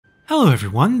Hello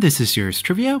everyone, this is Serious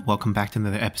Trivia. Welcome back to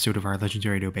another episode of our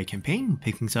Legendary Liu Bei campaign.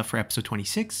 Pick things up for episode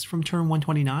 26 from turn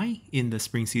 129 in the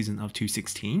spring season of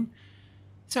 216.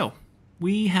 So,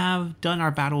 we have done our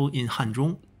battle in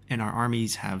Hanzhong, and our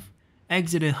armies have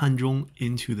exited Hanzhong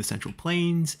into the central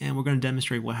plains, and we're going to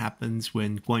demonstrate what happens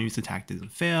when Guan Yu's attack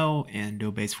doesn't fail, and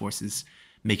Liu Bei's forces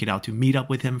make it out to meet up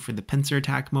with him for the pincer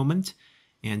attack moment.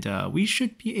 And we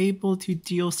should be able to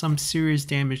deal some serious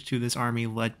damage to this army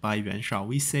led by Yuan Shao.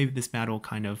 We saved this battle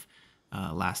kind of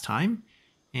last time,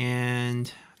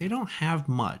 and they don't have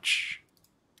much.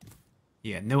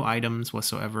 Yeah, no items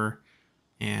whatsoever.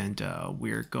 And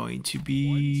we're going to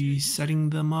be setting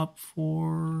them up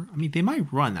for... I mean, they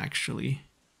might run, actually.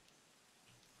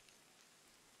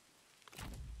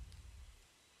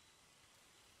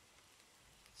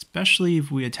 Especially if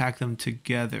we attack them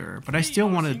together. But I still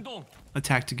want to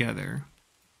attack together.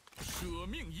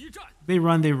 They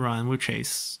run, we'll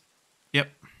chase. Yep.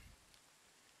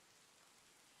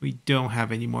 We don't have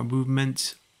any more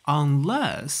movement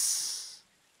unless...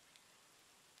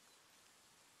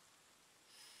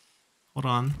 Hold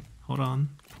on.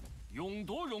 I'm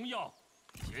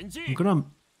gonna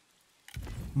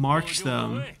march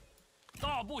them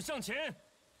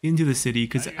into the city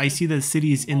because I see the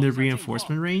city is in the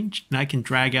reinforcement range, and I can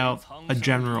drag out a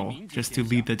general just to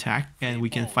lead the attack, and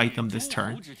we can fight them this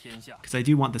turn because I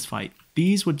do want this fight.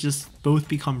 These would just both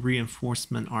become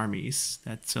reinforcement armies.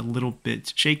 That's a little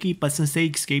bit shaky, but since they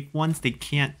escape once, they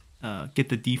can't get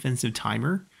the defensive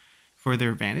timer for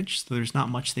their advantage, so there's not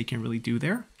much they can really do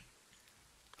there.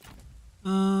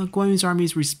 Guan Yu's army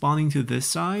is responding to this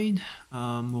side.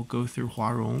 We'll go through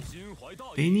Huarong.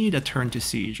 They need a turn to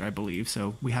siege, I believe,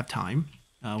 so we have time.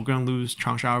 We're going to lose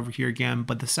Changsha over here again,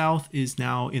 but the south is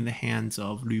now in the hands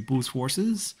of Lu Bu's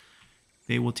forces.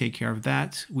 They will take care of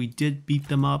that. We did beat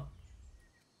them up.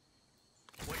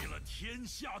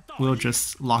 We'll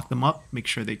just lock them up, make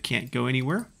sure they can't go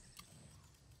anywhere.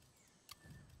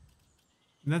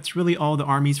 And that's really all the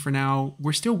armies for now.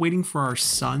 We're still waiting for our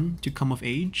son to come of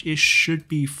age. It should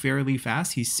be fairly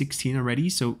fast. He's 16 already,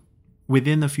 so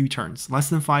within a few turns, less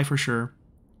than 5 for sure,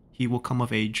 he will come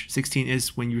of age. 16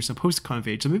 is when you're supposed to come of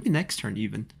age, so maybe next turn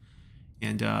even.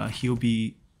 And he'll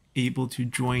be able to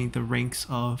join the ranks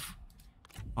of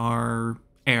our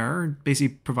heir,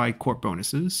 basically provide court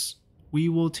bonuses. We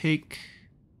will take...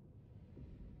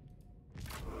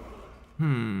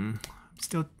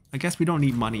 I guess we don't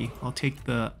need money. I'll take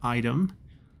the item.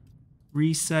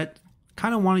 Reset.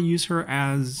 Kind of want to use her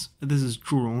as... This is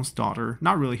Zhurong's daughter.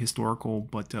 Not really historical,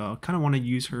 but kind of want to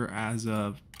use her as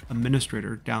a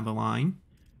administrator down the line.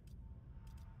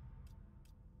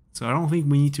 So I don't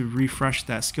think we need to refresh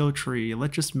that skill tree.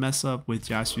 Let's just mess up with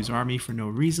Jiasu's army for no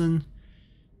reason.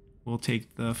 We'll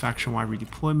take the faction-wide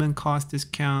redeployment cost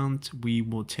discount. We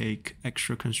will take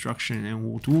extra construction and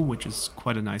Wudu, which is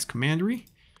quite a nice commandery.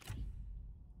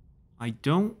 I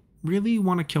don't really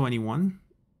want to kill anyone.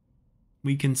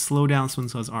 We can slow down Sun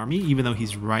Ce's army, even though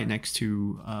he's right next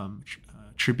to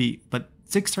Chibi. But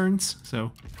 6 turns,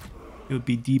 so it would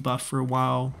be debuffed for a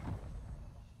while.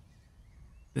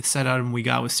 The set item we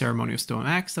got was Ceremonial Stone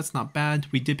Axe. That's not bad.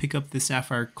 We did pick up the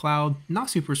Sapphire Cloud.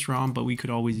 Not super strong, but we could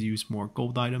always use more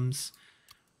gold items.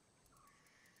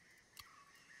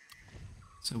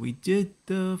 So we did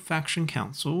the Faction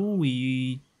Council.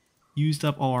 We used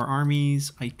up all our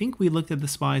armies. I think we looked at the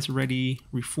spies already.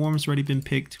 Reform's already been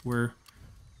picked. We're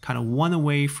kind of one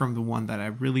away from the one that I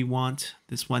really want.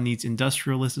 This one needs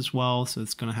industrialists as well, so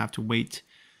it's going to have to wait.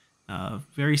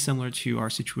 Very similar to our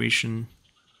situation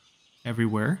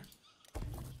everywhere.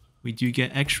 We do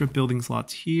get extra building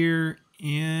slots here,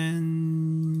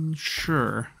 and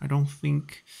sure, I don't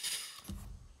think...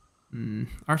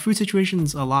 Our food situation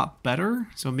is a lot better,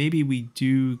 so maybe we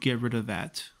do get rid of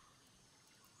that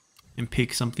and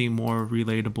pick something more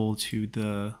relatable to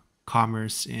the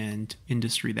commerce and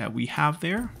industry that we have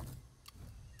there.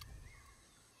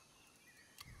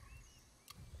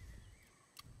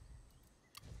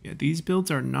 Yeah, these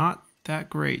builds are not that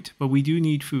great, but we do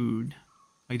need food.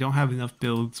 I don't have enough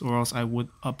builds, or else I would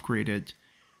upgrade it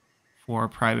for a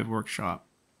private workshop.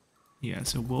 Yeah,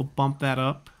 so we'll bump that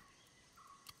up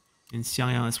in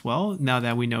Xiangyang as well, now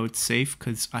that we know it's safe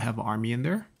because I have an army in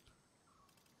there.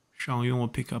 Shangyong will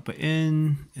pick up an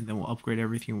inn, and then we'll upgrade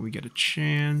everything when we get a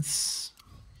chance.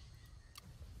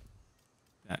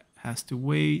 That has to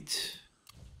wait.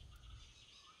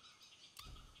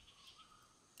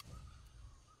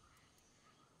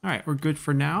 Alright, we're good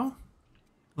for now.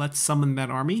 Let's summon that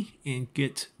army and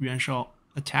get Yuan Shao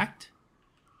attacked.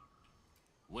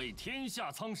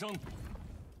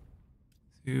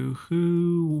 So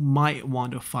who might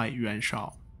want to fight Yuan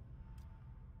Shao?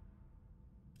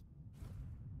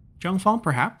 Zhang Fang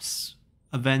perhaps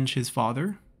avenge his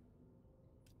father.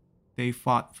 They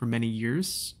fought for many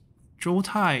years. Zhou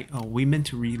Tai, oh, we meant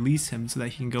to release him so that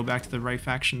he can go back to the right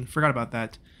faction. Forgot about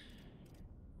that.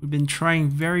 We've been trying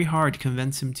very hard to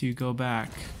convince him to go back.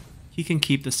 He can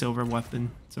keep the silver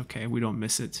weapon. It's okay, we don't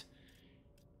miss it.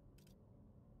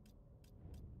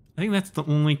 I think that's the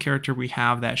only character we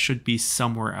have that should be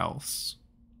somewhere else.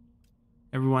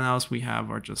 Everyone else we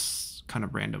have are just kind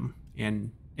of random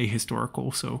and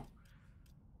ahistorical, so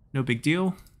no big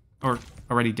deal. Or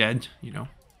already dead, you know.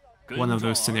 One of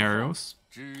those scenarios.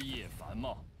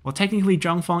 Well, technically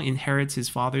Zhang Fang inherits his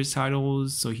father's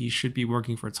titles, so he should be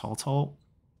working for Cao Cao.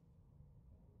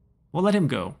 We'll let him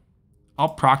go. I'll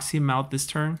proxy him out this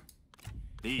turn,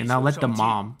 and I'll let the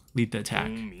mom lead the attack.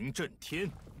 And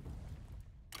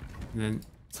then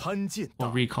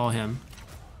we'll recall him,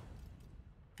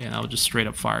 and I'll just straight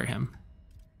up fire him.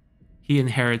 He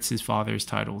inherits his father's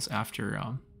titles after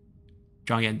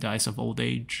Zhang Yan dies of old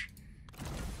age.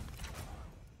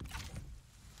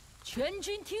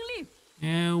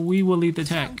 And we will lead the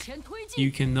attack. You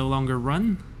can no longer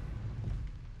run.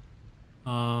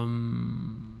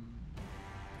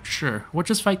 Sure, we'll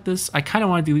just fight this. I kind of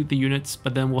want to delete the units,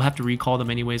 but then we'll have to recall them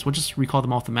anyways. We'll just recall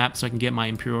them off the map so I can get my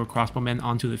Imperial crossbowmen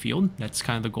onto the field. That's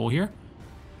kind of the goal here.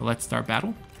 But let's start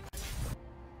battle.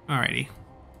 Alrighty.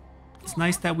 It's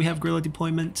nice that we have guerrilla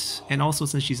deployment, and also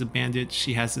since she's a bandit,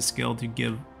 she has the skill to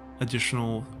give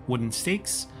additional wooden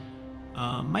stakes.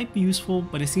 Might be useful,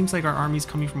 but it seems like our army's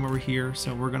coming from over here,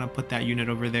 so we're gonna put that unit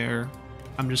over there.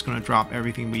 I'm just gonna drop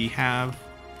everything we have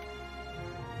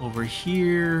over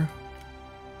here.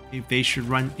 If they should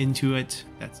run into it,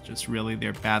 that's just really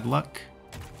their bad luck.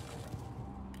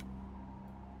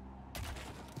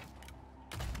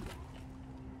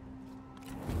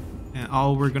 And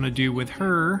all we're gonna do with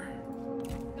her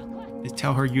is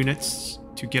tell her units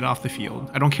to get off the field.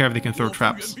 I don't care if they can throw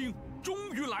traps.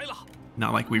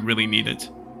 Not like we really need it.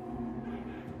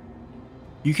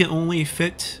 You can only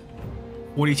fit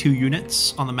 42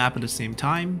 units on the map at the same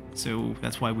time, so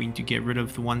that's why we need to get rid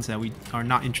of the ones that we are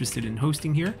not interested in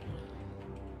hosting here.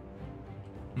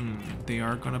 They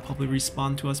are gonna probably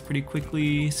respawn to us pretty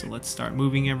quickly, so let's start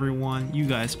moving everyone. You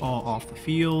guys all off the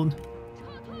field.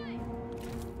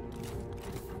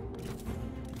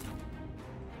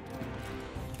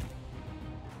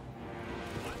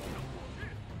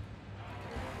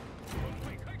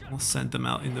 We'll send them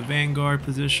out in the vanguard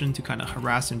position to kind of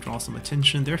harass and draw some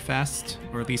attention. They're fast,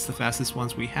 or at least the fastest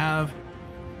ones we have.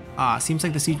 Seems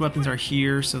like the siege weapons are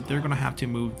here, so they're gonna have to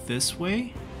move this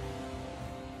way.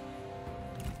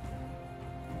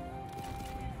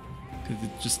 Because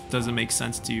it just doesn't make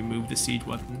sense to move the siege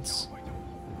weapons.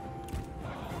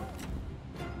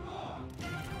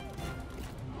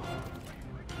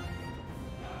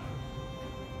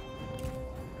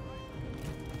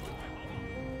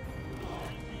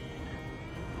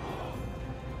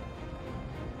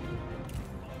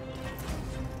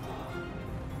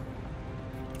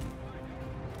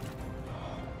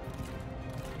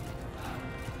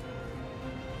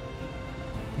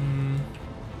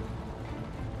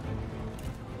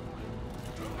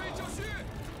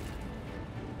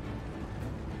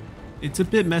 It's a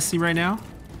bit messy right now.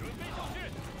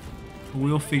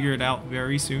 We'll figure it out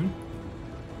very soon.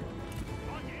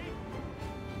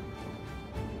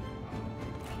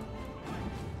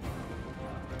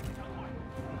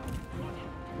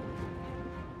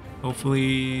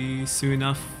 Hopefully soon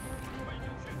enough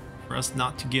for us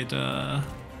not to get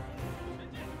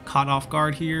caught off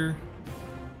guard here.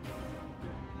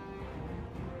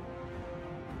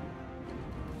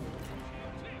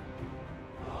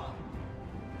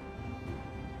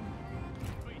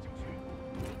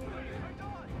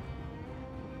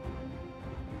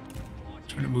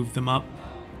 Trying to move them up.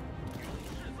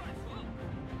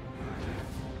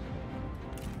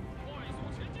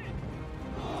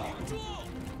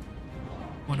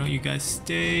 Why don't you guys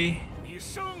stay?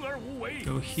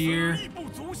 Go here.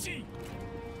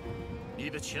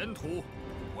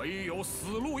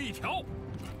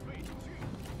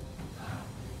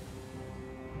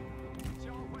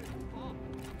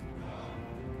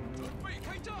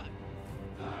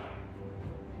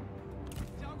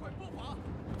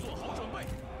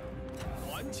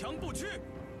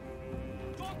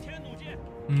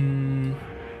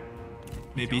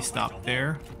 Maybe stop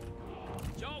there.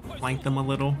 Flank them a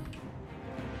little.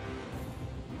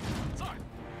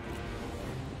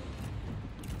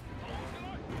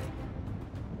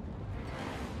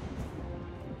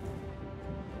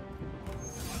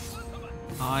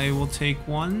 I will take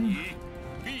one.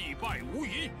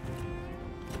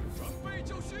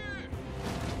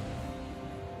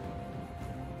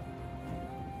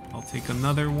 I'll take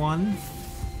another one.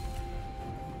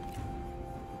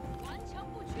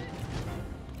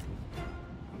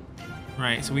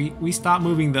 Right, so we stopped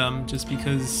moving them just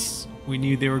because we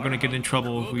knew they were going to get in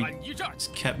trouble if we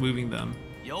just kept moving them.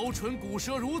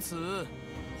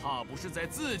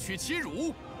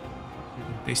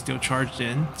 They still charged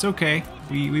in. It's okay.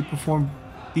 We performed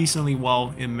decently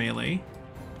well in melee.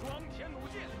 I'm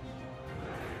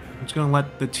just going to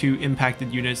let the two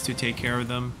impacted units to take care of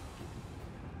them.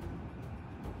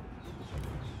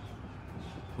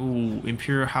 Ooh,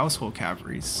 Imperial Household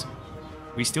Cavalries.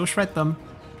 We still shred them.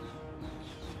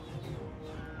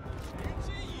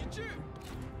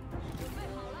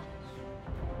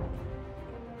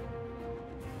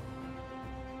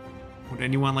 Would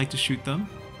anyone like to shoot them?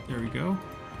 There we go.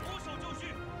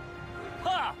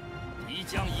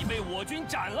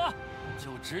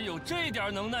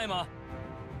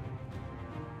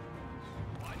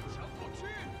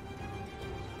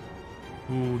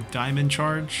 Ooh, diamond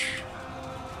charge.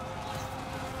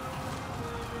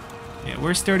 Yeah,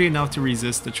 we're sturdy enough to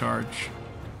resist the charge.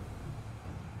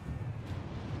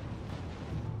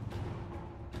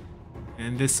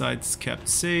 And this side's kept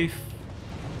safe.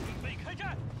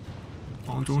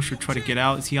 Huang Zhong should try to get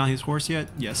out. Is he on his horse yet?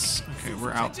 Yes. Okay,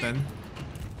 we're out then.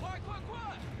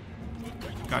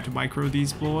 Got to micro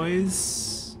these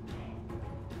boys.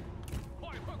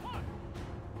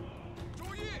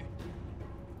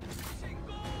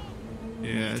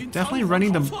 Yeah, definitely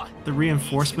running the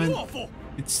reinforcement.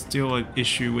 It's still an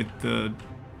issue with the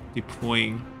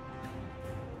deploying.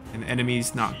 And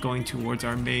enemies not going towards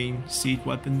our main siege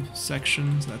weapon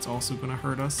sections. That's also going to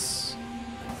hurt us.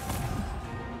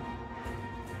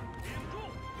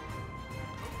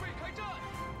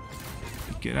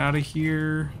 Get out of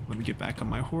here. Let me get back on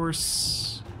my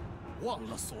horse.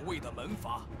 Come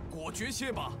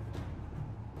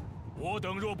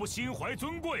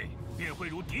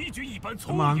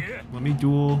on, let me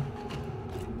duel.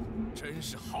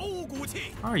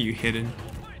 How are you hidden?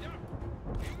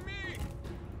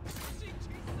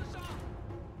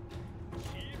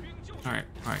 Alright,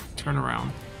 turn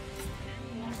around.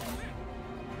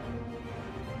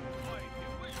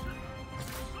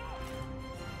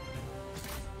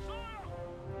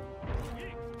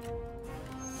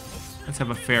 Let's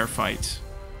have a fair fight.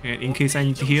 And in case I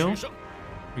need to heal,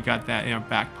 we got that in our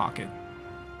back pocket.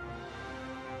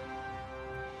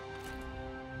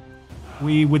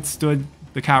 We withstood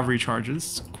the cavalry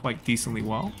charges quite decently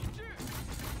well.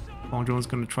 Huang Zhong is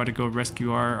going to try to go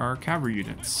rescue our cavalry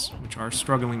units, which are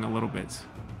struggling a little bit.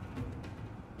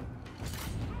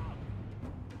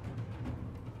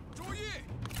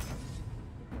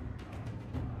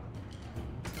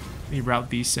 Let me route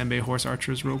these Senbei horse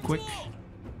archers real quick.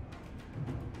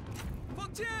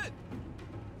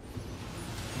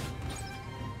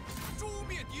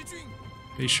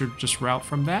 They should just route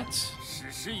from that.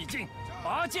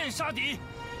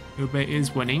 Liu Bei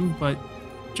is winning, but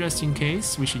just in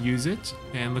case, we should use it.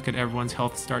 And look at everyone's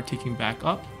health start ticking back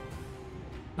up.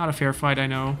 Not a fair fight, I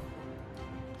know.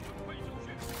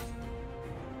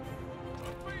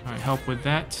 Alright, help with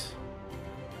that.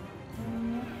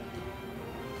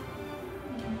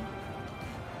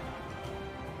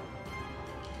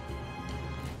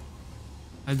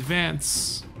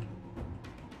 Advance.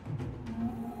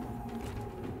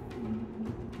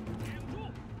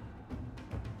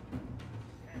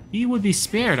 He would be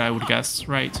spared, I would guess,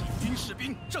 right?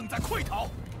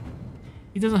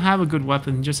 He doesn't have a good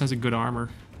weapon, he just has a good armor.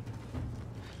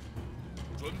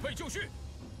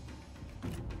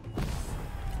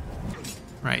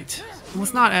 Right. It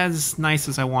was not as nice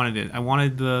as I wanted it. I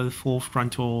wanted the full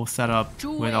frontal setup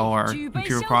with all our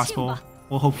Imperial crossbow.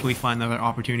 We'll hopefully find another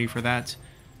opportunity for that.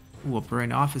 Ooh, a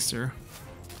Brain Officer.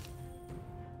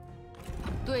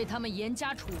 The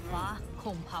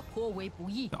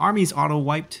army's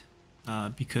auto-wiped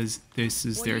because this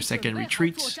is their second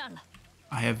retreat.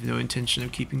 I have no intention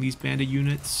of keeping these bandit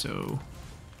units, so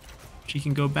she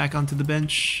can go back onto the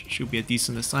bench. She'll be a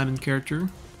decent assignment character.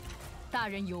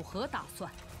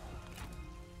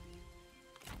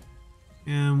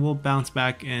 And we'll bounce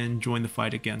back and join the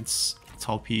fight against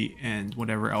Cao Pi and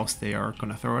whatever else they are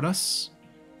going to throw at us.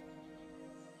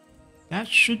 That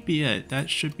should be it. That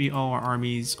should be all our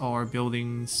armies, all our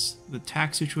buildings. The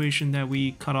tax situation that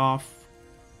we cut off.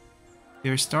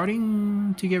 They're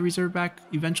starting to get reserved back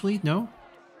eventually? No?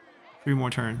 3 more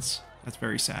turns. That's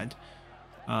very sad.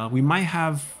 We might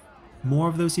have more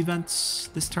of those events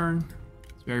this turn.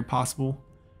 It's very possible.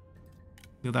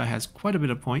 Liu Bei has quite a bit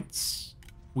of points.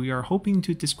 We are hoping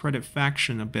to discredit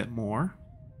faction a bit more.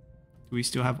 Do we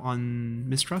still have on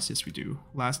mistrust? Yes, we do.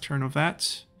 Last turn of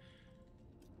that.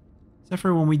 Except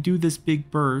for when we do this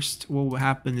big burst, what will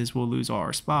happen is we'll lose all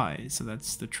our spies, so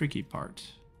that's the tricky part.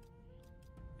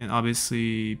 And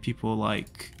obviously people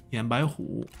like Yan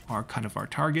Baihu are kind of our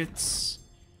targets.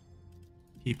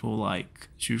 People like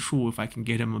Xu Shu, if I can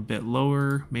get him a bit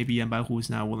lower. Maybe Yan Baihu is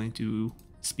now willing to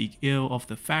speak ill of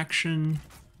the faction.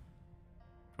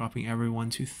 Dropping everyone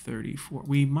to 34.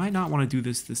 We might not want to do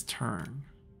this turn.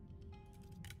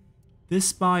 This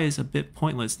spy is a bit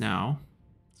pointless now.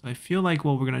 So I feel like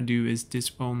what we're going to do is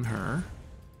disown her.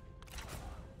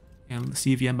 And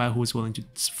see if Yan Baihu is willing to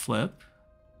flip.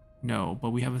 No, but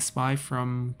we have a spy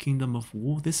from Kingdom of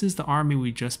Wu. This is the army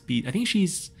we just beat. I think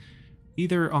she's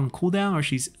either on cooldown or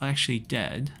she's actually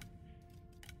dead.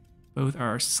 Both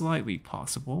are slightly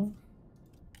possible.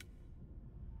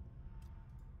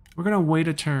 We're going to wait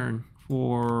a turn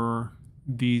for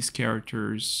these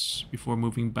characters before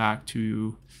moving back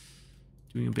to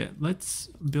doing a bit. Let's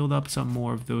build up some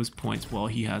more of those points while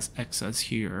he has excess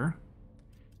here.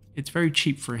 It's very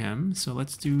cheap for him, so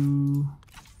let's do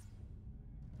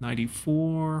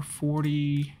 94,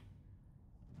 40,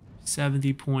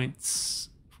 70 points,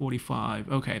 45.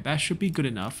 Okay, that should be good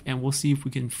enough, and we'll see if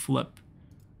we can flip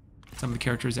some of the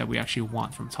characters that we actually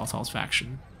want from Cao Cao's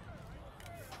faction.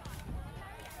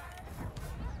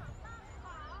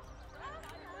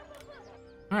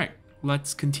 Alright,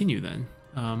 let's continue then.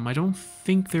 I don't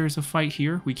think there's a fight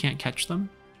here. We can't catch them,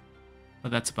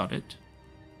 but that's about it.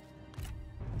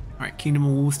 Alright, Kingdom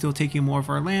of Wu still taking more of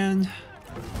our land.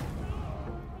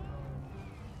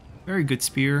 Very good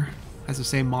spear. Has the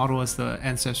same model as the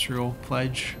Ancestral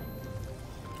Pledge.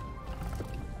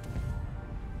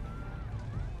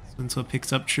 Sun Ce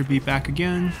picks up, should be back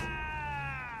again.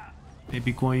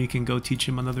 Maybe Guan Yu can go teach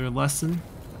him another lesson.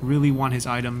 Really want his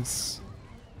items.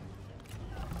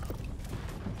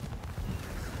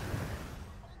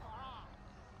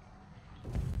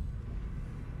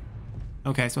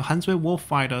 Okay, so Han Sui will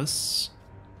fight us.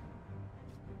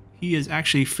 He is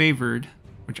actually favored,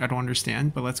 which I don't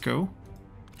understand, but let's go.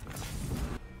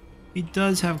 He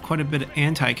does have quite a bit of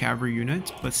anti-cavalry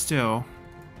unit, but still,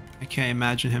 I can't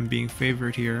imagine him being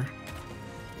favored here.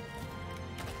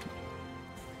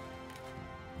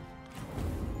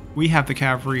 We have the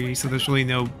cavalry, so there's really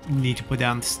no need to put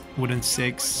down wooden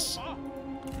sticks.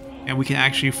 And we can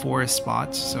actually forest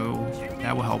spots, so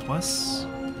that will help us.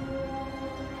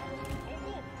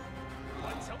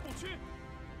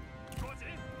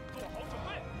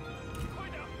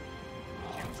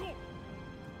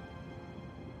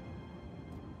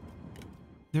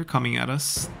 They're coming at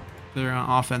us. They're on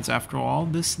offense after all.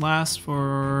 This lasts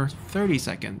for 30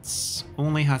 seconds.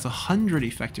 Only has 100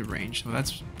 effective range, so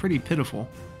that's pretty pitiful.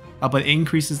 But it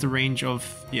increases the range of...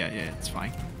 Yeah, it's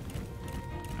fine.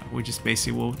 We just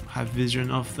basically will have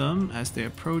vision of them as they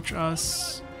approach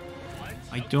us.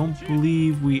 I don't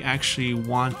believe we actually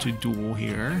want to duel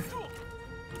here.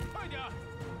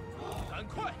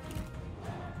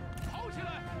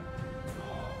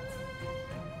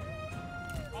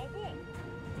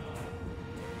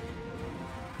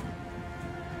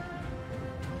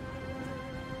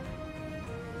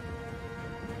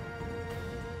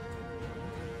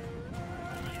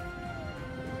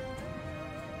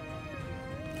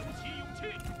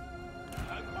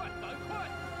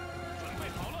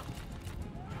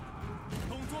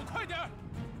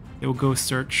 It will go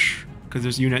search, because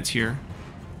there's units here.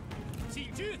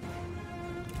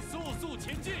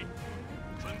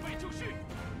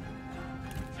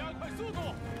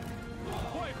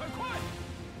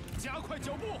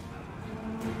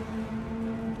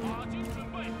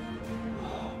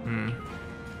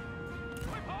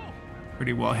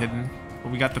 Pretty well hidden,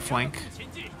 but we got the flank.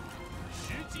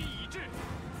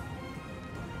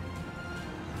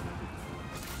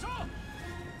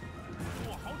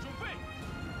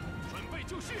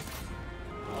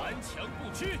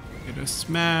 Get a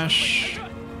smash.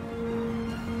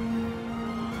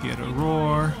 Get a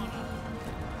roar.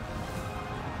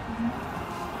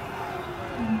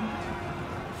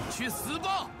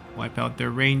 Wipe out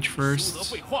their range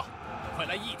first.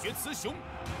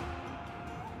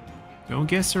 Don't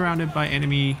get surrounded by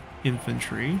enemy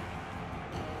infantry.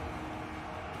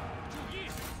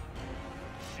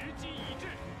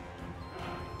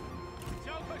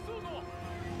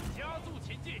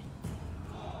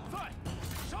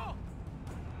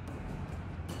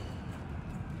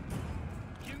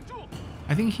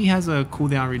 I think he has a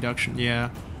cooldown reduction, yeah.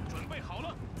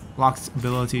 Blocks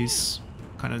abilities,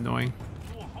 kind of annoying.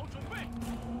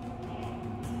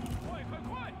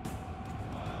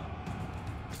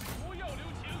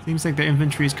 Seems like the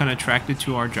infantry is kind of attracted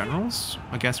to our generals.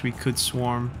 I guess we could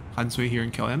swarm Han Sui here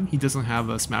and kill him. He doesn't have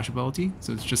a smash ability,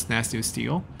 so it's just nasty to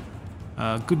steal.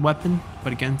 Good weapon,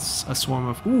 but against a swarm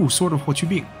of... Ooh, Sword of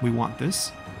Huoqubing. We want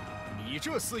this. We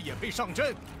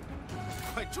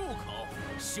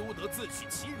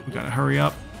gotta hurry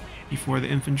up before the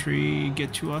infantry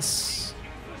get to us.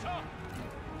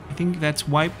 I think that's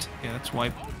wiped. Yeah, that's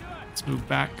wiped. Let's move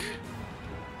back.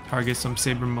 Target some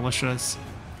Saber militias.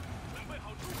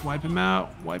 Wipe him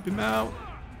out. Wipe him out.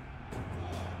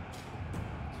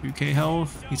 2k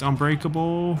health. He's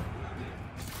unbreakable.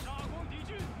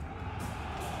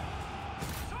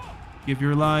 Give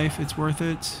your life. It's worth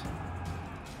it.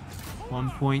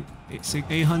 1.86,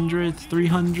 800,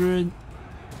 300,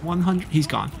 100. He's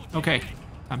gone. Okay.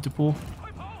 Time to pull.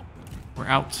 We're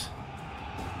out.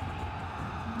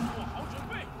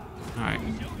 Alright.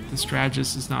 The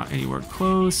strategist is not anywhere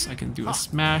close. I can do a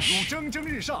smash. A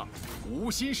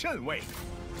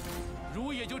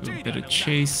bit of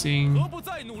chasing. Pull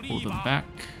them back.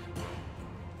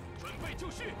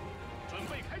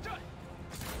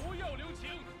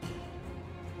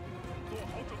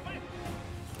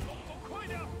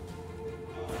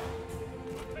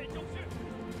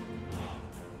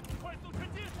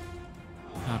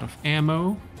 Out of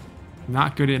ammo.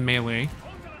 Not good in melee.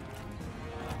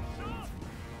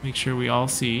 Make sure we all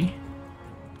see.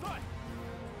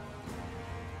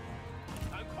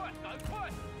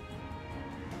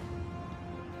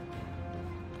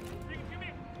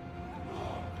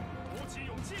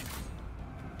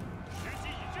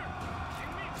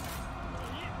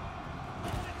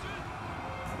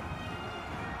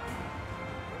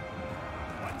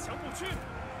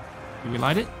 Do we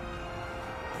light it?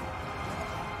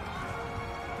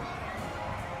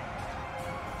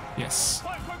 Yes.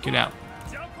 Get out.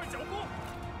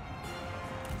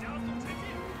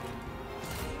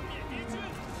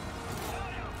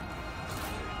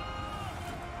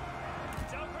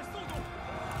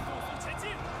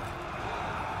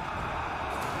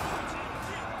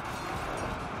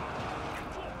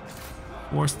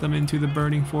 Force them into the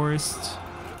burning forest.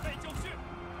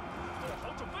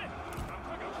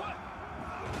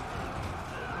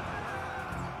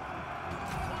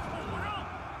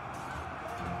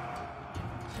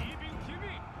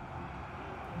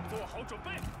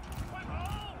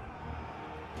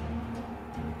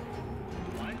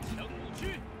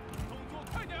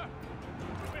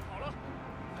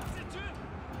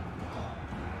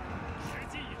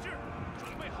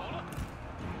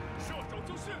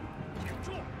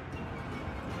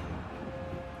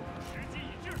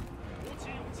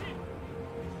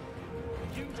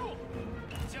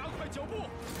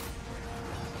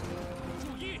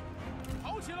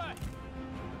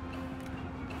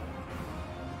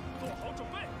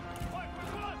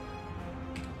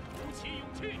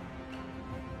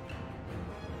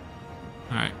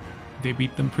 Alright, they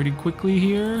beat them pretty quickly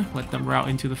here. Let them route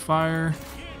into the fire.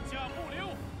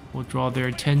 We'll draw their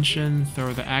attention,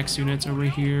 throw the axe units over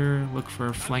here, look for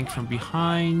a flank from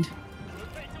behind.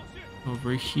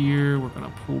 Over here, we're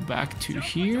gonna pull back to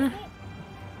here.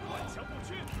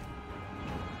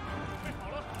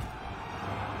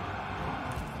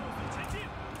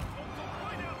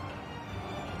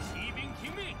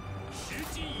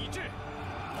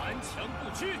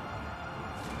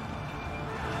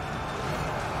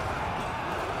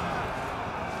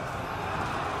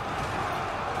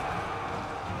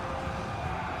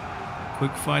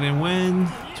 Quick fight and win.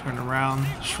 Turn around,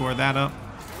 shore that up.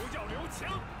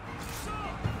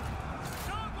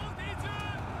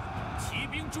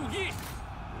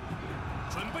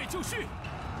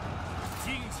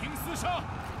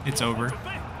 It's over.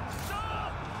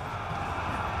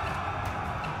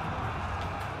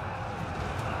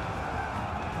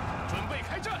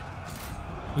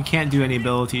 We can't do any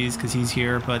abilities because he's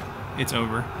here, but it's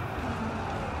over.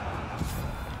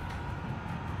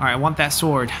 Alright, I want that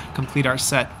sword. Complete our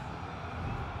set.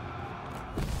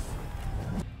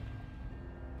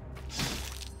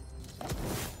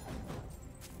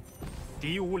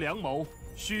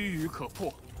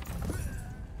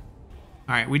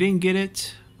 Alright, we didn't get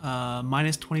it.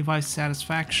 Minus 25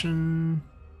 satisfaction.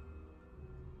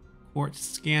 Court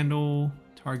scandal.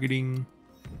 Targeting.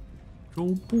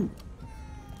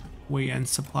 Weight and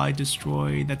supply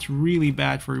destroyed. That's really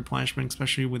bad for replenishment,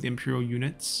 especially with Imperial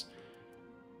units.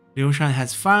 Liu Shan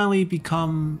has finally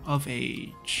become of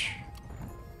age.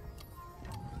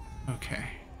 Okay.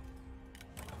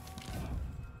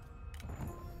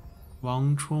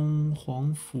 Wang Chong,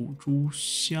 Huang Fu, Zhu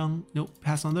Xiang. Nope,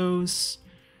 pass on those.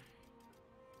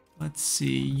 Let's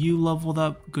see. You leveled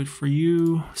up. Good for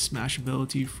you. Smash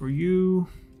ability for you.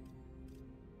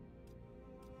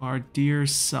 Our dear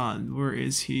son. Where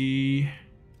is he?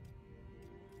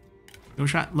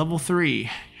 Shan, level 3,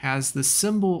 has the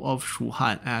symbol of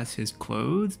Shuhan as his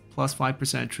clothes, plus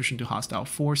 5% attrition to hostile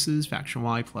forces,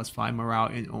 faction-wide, plus 5 morale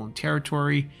in own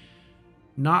territory.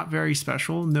 Not very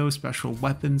special, no special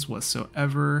weapons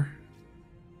whatsoever.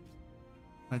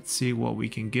 Let's see what we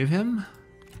can give him.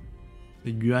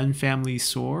 The Yuan family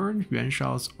sword, Yuan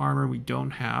Shao's armor we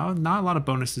don't have. Not a lot of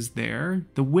bonuses there.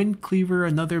 The Wind Cleaver,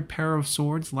 another pair of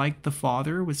swords like the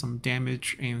father with some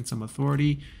damage and some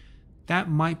authority. That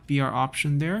might be our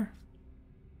option there.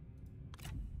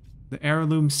 The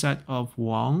heirloom set of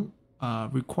Wang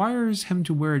requires him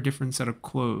to wear a different set of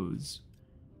clothes,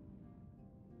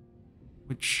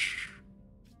 which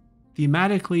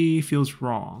thematically feels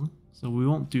wrong, so we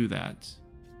won't do that.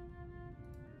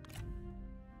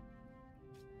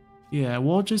 Yeah,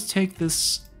 we'll just take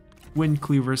this Wind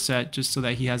Cleaver set just so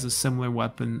that he has a similar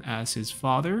weapon as his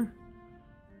father.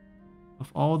 Of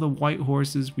all the white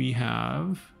horses we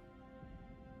have,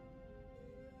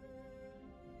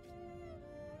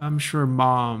 I'm sure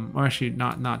mom, or actually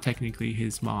not technically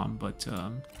his mom, but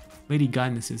Lady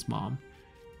Gun is his mom.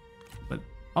 But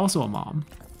also a mom,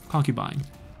 concubine.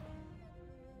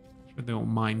 Sure they won't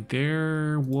mind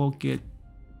there. We'll get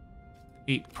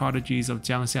 8 prodigies of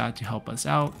Jiangxia to help us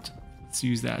out. Let's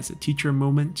use that as a teacher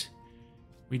moment.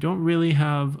 We don't really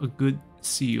have a good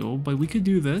seal, but we could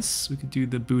do this. We could do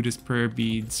the Buddhist prayer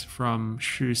beads from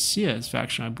Shi Xie's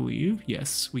faction, I believe.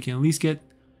 Yes, we can at least get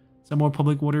some more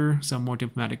public order, some more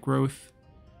diplomatic growth.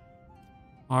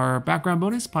 Our background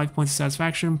bonus, 5 points of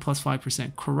satisfaction, plus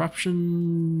 5%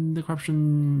 corruption. The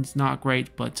corruption is not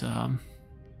great, but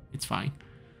it's fine.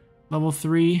 Level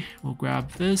 3, we'll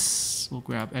grab this. We'll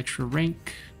grab extra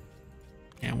rank,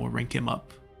 and we'll rank him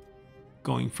up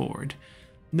going forward.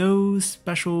 No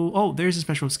special... Oh, there's a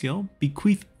special skill.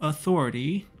 Bequeath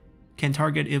Authority. Can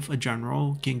target if a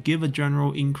general. Can give a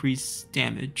general increased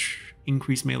damage,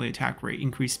 increased melee attack rate,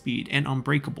 increased speed, and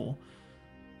unbreakable.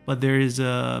 But there is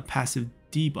a passive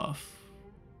debuff.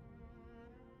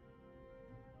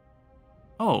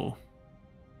 Oh.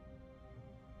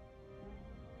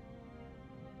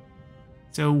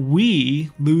 So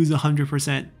we lose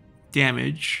 100%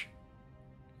 damage.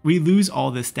 We lose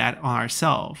all this stat on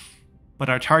ourselves, but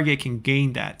our target can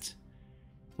gain that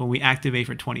when we activate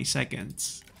for 20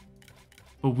 seconds.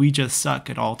 But we just suck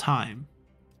at all time.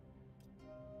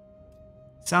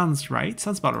 Sounds right.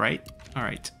 Sounds about right. All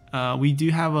right. We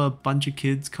do have a bunch of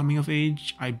kids coming of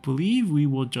age. I believe we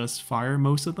will just fire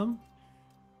most of them.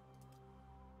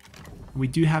 We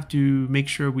do have to make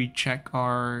sure we check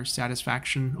our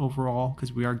satisfaction overall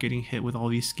because we are getting hit with all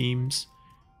these schemes.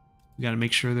 We got to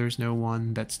make sure there's no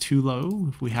one that's too low.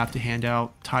 If we have to hand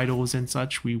out titles and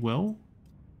such, we will.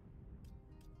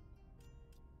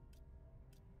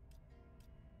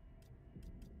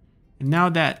 And now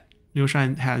that Liu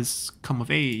Shan has come of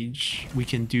age, we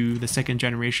can do the 2nd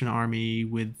generation army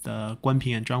with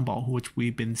Guanping and Zhang Bao, which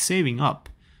we've been saving up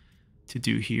to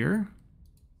do here.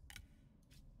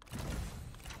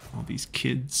 All these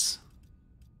kids.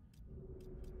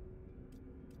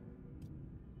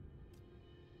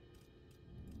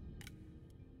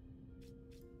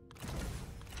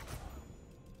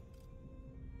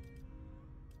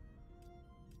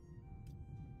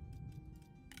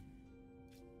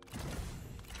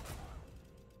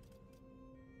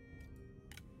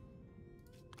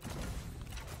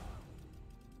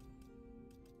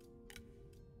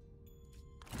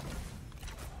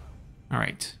 All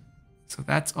right, so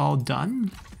that's all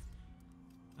done.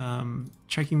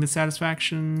 Checking the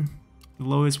satisfaction, the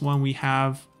lowest one we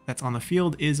have that's on the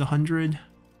field is 100.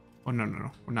 Oh,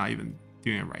 no, we're not even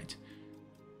doing it right.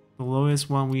 The lowest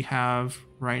one we have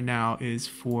right now is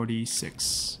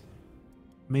 46.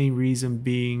 Main reason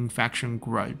being faction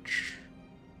grudge.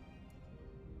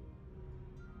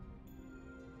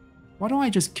 Why don't I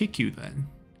just kick you then?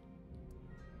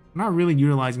 I'm not really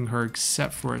utilizing her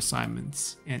except for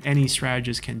assignments, and any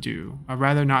strategist can do. I'd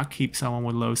rather not keep someone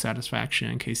with low satisfaction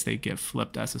in case they get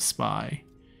flipped as a spy.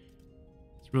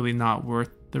 It's really not worth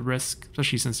the risk,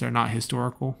 especially since they're not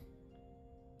historical.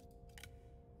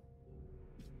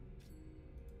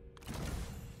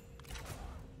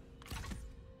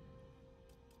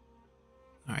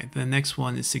 Alright, the next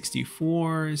one is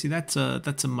 64. See, that's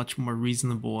a much more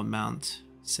reasonable amount.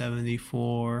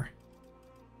 74.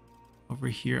 Over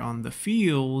here on the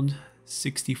field,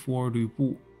 64 Liu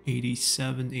Bu,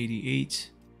 87,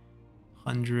 88,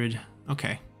 100.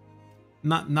 Okay,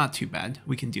 not too bad.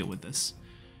 We can deal with this.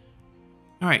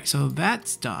 All right, so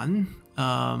that's done.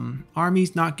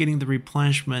 Army's not getting the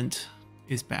replenishment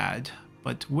is bad,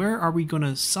 but where are we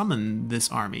gonna summon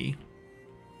this army?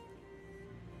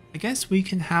 I guess we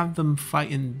can have them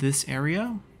fight in this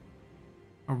area.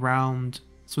 around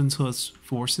Sun Ce's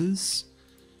forces.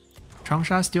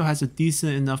 Changsha still has a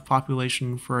decent enough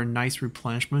population for a nice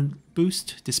replenishment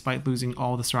boost, despite losing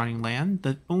all the surrounding land.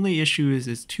 The only issue is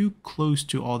it's too close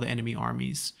to all the enemy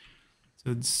armies.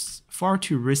 So it's far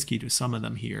too risky to summon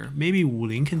them here. Maybe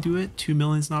Wulin can do it. 2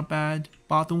 million is not bad.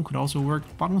 Badong could also work.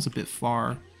 Badong's a bit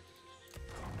far.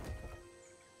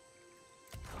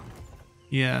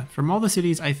 Yeah, from all the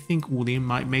cities, I think Wulin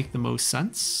might make the most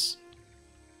sense.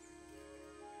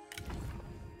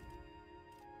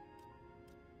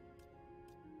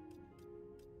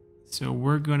 So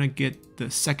we're gonna get the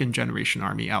second generation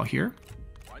army out here.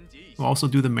 We'll also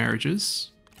do the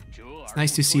marriages. It's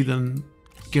nice to see them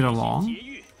get along.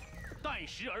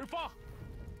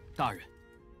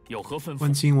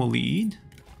 Wenqing will lead.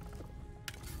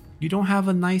 You don't have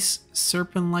a nice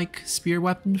serpent-like spear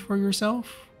weapon for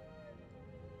yourself?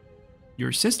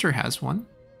 Your sister has one.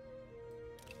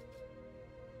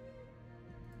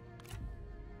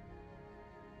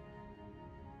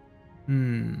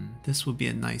 This will be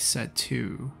a nice set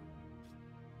too.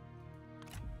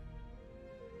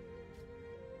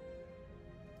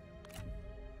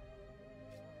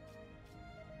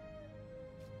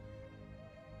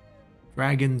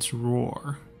 Dragon's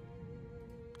Roar.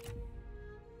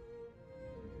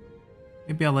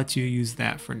 Maybe I'll let you use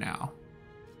that for now.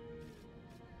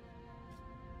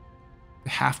 The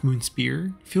Half Moon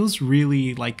Spear feels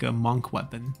really like a monk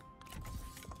weapon.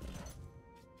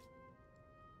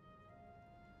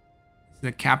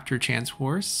 The Capture Chance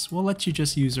Horse, we'll let you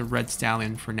just use a Red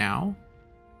Stallion for now.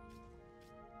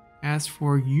 As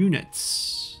for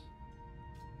units,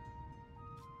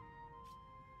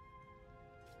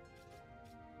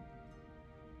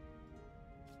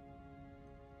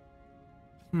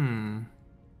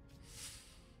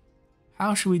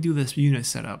 how should we do this unit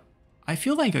setup? I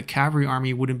feel like a cavalry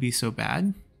army wouldn't be so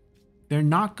bad. They're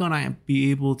not gonna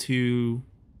be able to,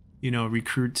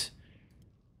 recruit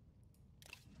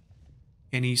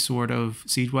any sort of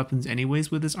siege weapons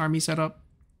anyways with this army setup.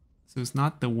 So it's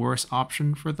not the worst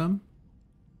option for them.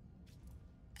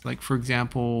 Like, for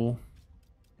example,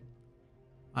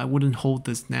 I wouldn't hold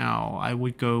this now. I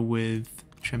would go with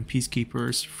Shan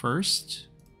Peacekeepers first.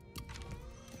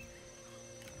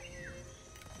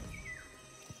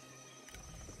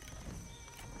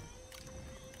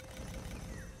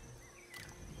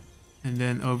 And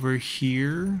then over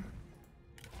here,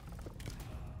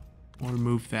 we'll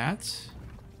remove that.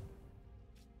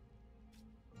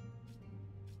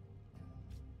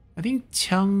 I think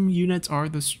Qiang units are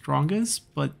the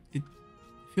strongest, but it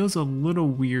feels a little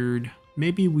weird.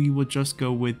 Maybe we would just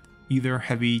go with either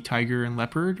Heavy Tiger and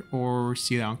Leopard or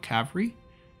Xiliang Cavalry.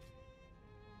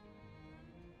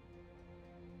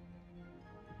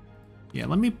 Yeah,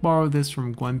 let me borrow this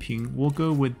from Guanping. We'll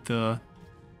go with the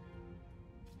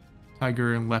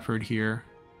Tiger and Leopard here.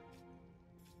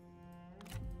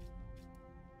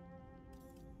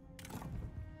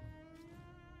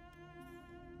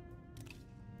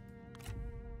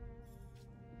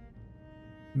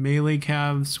 Melee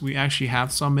calves, we actually have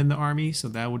some in the army, so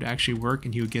that would actually work,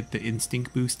 and he would get the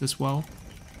instinct boost as well.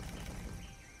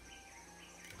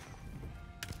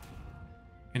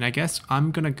 And I guess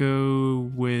I'm gonna go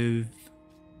with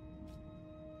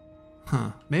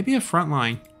maybe a front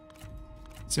line,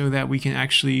 so that we can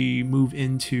actually move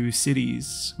into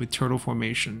cities with turtle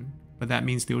formation. But that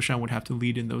means Liu Shan would have to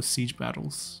lead in those siege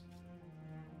battles.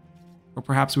 Or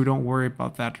perhaps we don't worry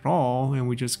about that at all, and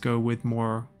we just go with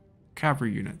more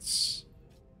cavalry units.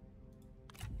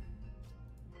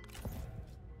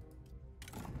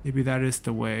 Maybe that is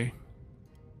the way.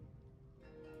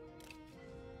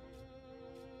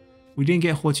 We didn't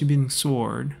get Ho Chi Minh's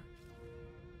sword.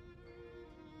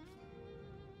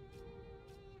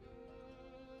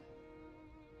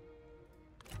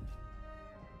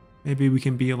 Maybe we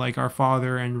can be like our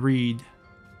father and read.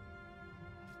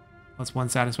 That's one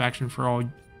satisfaction for all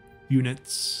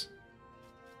units.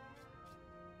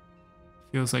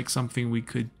 Feels like something we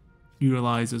could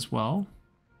utilize as well.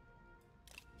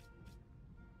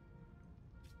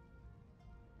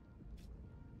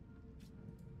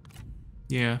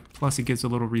 Yeah, plus it gives a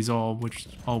little resolve, which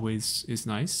always is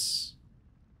nice.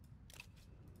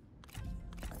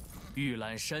 We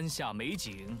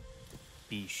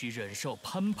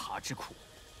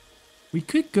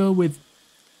could go with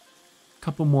a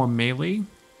couple more melee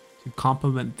to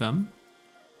complement them.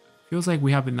 Feels like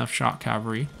we have enough shock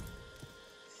cavalry.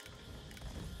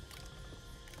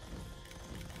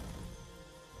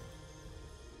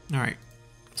 Alright,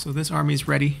 so this army is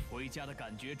ready.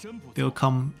 They'll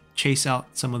come chase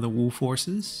out some of the Wu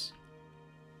forces.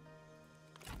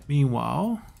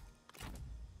 Meanwhile,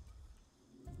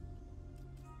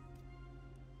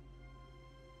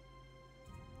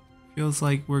 Feels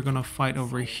like we're gonna fight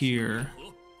over here.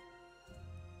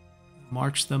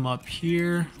 March them up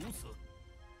here.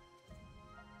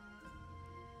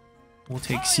 We'll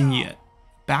take Xinye.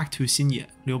 Back to Xinye.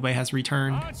 Liu Bei has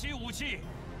returned.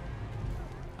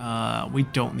 We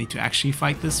don't need to actually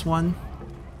fight this one.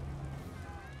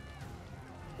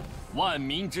 万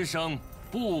民之声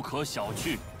不可小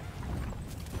觑。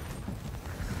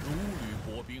如履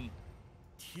薄冰，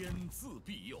天自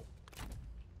庇佑。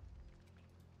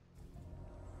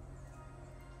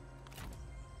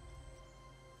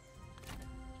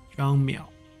Zhang Miao.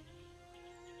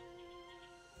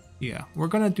 Yeah, we're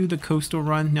gonna do the coastal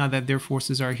run now that their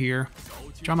forces are here.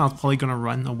 Zhang Miao's probably gonna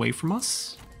run away from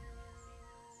us.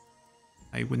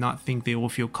 I would not think they will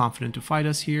feel confident to fight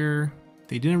us here.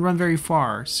 They didn't run very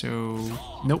far, so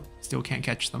nope, still can't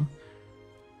catch them.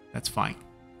 That's fine.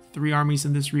 3 armies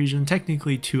in this region,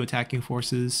 technically 2 attacking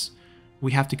forces.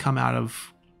 We have to come out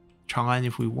of Chang'an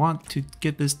if we want to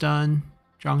get this done.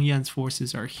 Zhang Yan's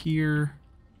forces are here.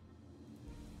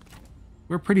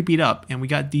 We're pretty beat up, and we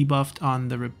got debuffed on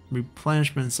the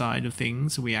replenishment side of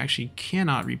things, so we actually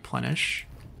cannot replenish.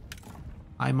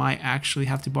 I might actually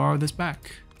have to borrow this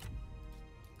back,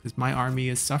 because my army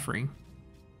is suffering.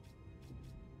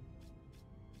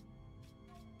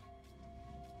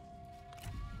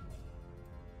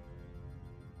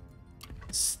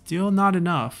 Still not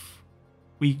enough.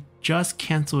 We just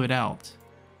cancel it out.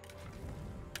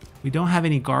 We don't have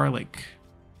any garlic,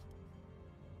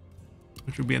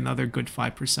 which would be another good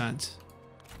 5%.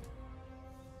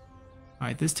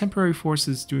 Alright, this temporary force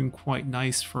is doing quite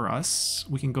nice for us.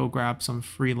 We can go grab some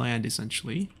free land,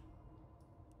 essentially.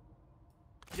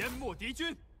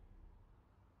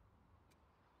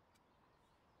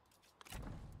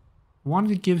 Wanted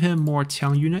to give him more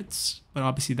Tiang units, but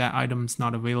obviously that item's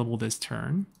not available this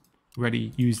turn.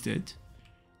 Already used it.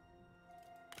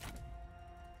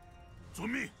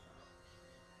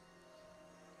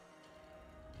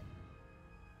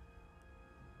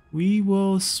 We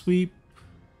will sweep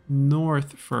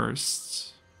north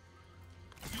first.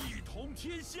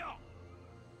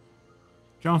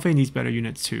 Zhang Fei needs better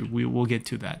units too. We will get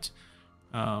to that.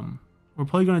 We're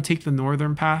probably going to take the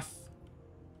northern path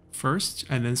first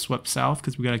and then sweep south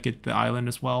because we got to get the island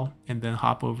as well, and then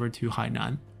hop over to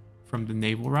Hainan from the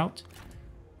naval route.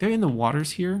 They're in the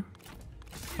waters here,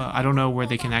 but I don't know where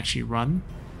they can actually run.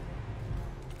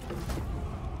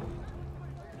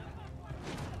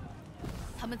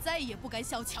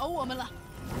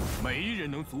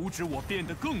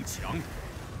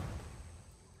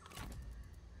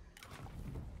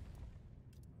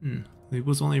 He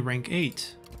was only rank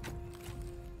 8.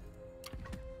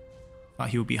 Thought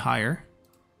he would be higher.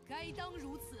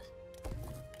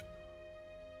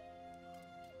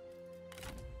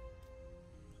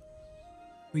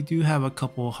 We do have a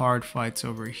couple hard fights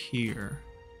over here.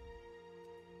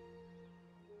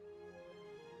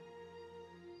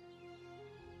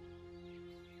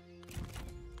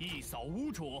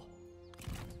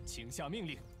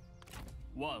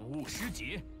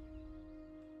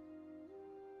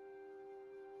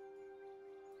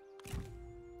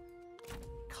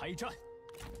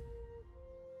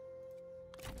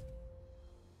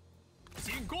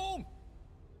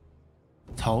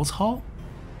 Cao Cao?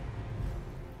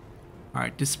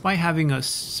 Alright, despite having a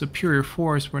superior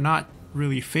force, we're not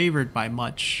really favored by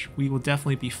much. We will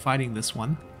definitely be fighting this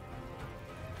one.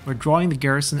 We're drawing the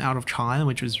garrison out of Chang'an,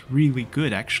 which is really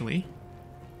good actually.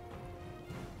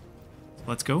 So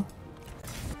let's go.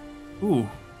 Ooh,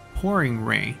 pouring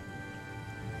rain.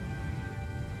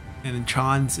 And then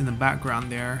Chang'an's in the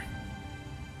background there.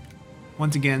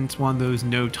 Once again, it's one of those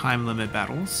no time limit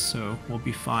battles, so we'll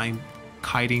be fine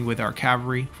kiting with our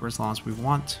cavalry for as long as we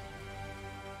want.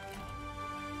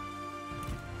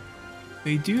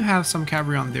 They do have some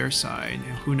cavalry on their side,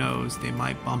 and who knows, they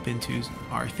might bump into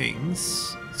our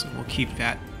things, so we'll keep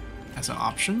that as an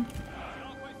option.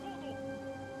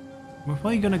 We're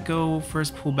probably gonna go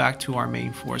first pull back to our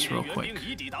main force real quick.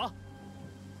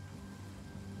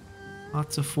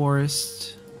 Lots of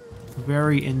forest,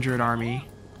 very injured army.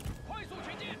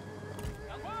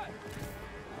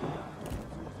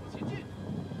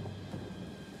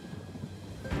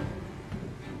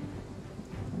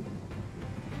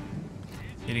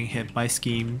 Getting hit by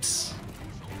schemes.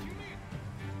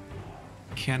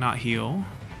 Cannot heal,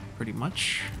 pretty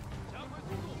much.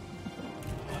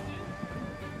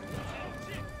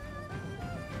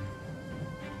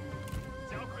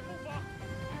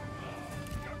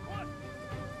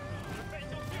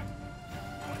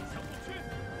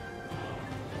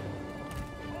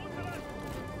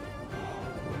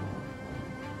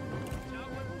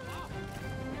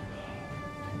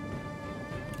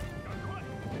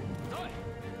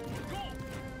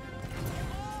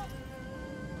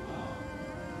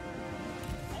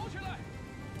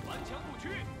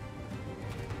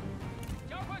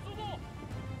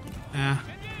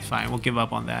 Fine, we'll give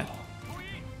up on that.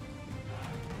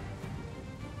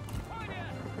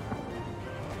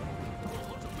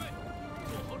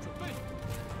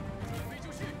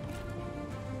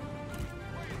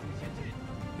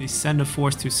 They send a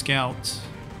force to scout.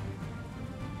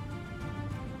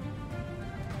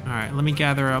 Alright, let me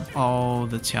gather up all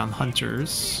the town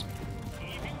hunters.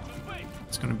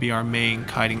 It's gonna be our main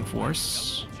kiting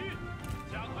force.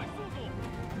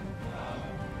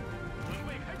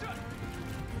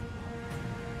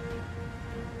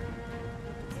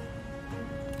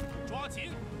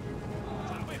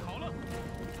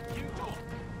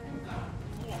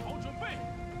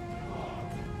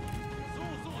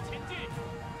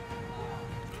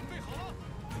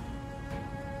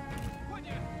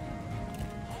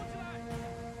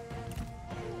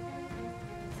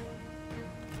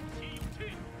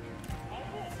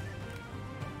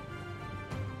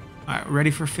 Alright,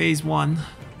 ready for phase 1.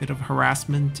 Bit of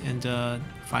harassment and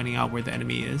finding out where the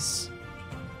enemy is.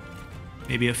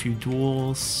 Maybe a few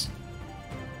duels.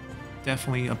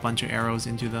 Definitely a bunch of arrows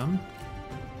into them.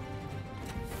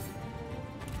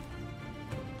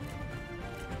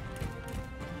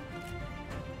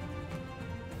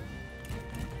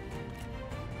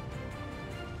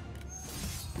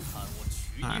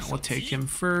 Alright, we'll take him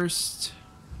first.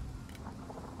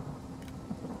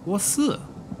 What's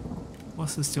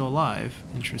still alive?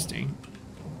 Interesting.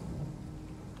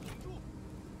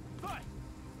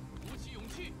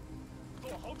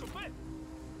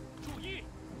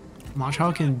 Ma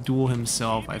Chao can duel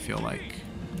himself, I feel like.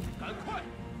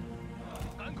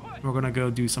 We're gonna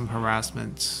go do some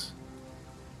harassment.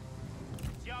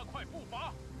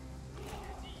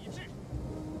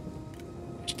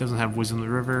 She doesn't have Wisdom of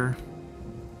the River.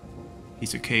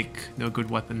 Piece of cake. No good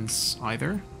weapons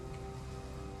either.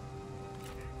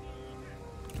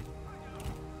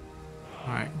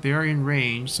 Alright, they are in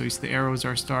range, so the arrows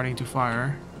are starting to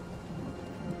fire.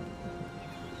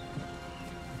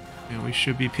 And we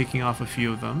should be picking off a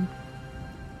few of them.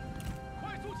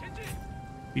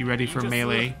 Be ready for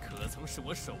melee.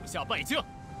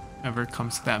 Ever it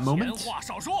comes to that moment.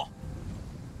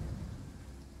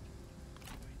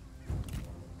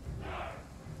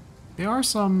 There are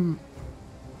some...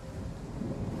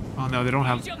 Oh no, they don't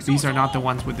have... These are not the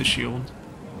ones with the shield.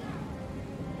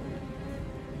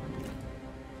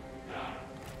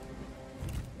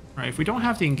 Alright, if we don't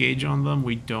have to engage on them,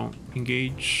 we don't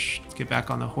engage. Let's get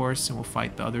back on the horse and we'll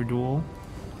fight the other duel.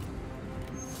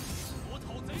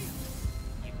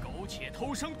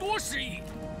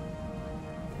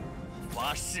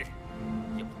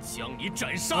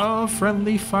 Oh,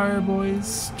 friendly fire,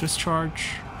 boys. Just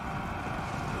charge.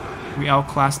 We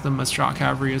outclassed them as shock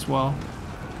cavalry as well.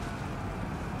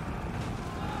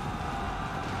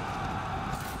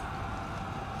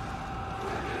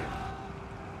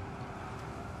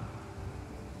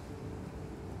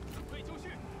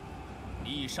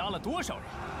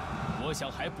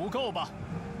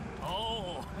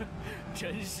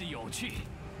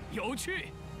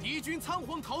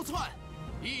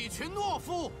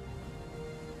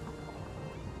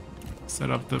 Set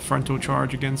up the frontal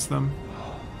charge against them.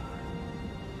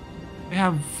 They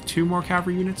have 2 more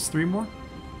cavalry units, 3 more,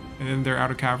 and then they're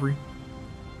out of cavalry.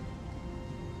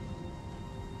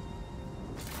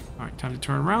 Alright, time to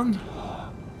turn around.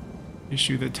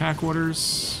 Issue the attack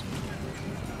orders.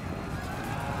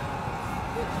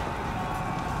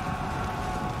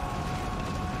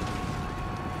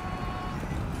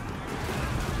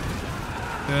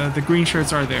 The green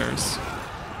shirts are theirs.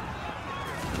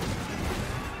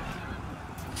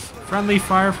 Friendly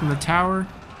fire from the tower.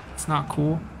 It's not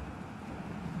cool.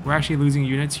 We're actually losing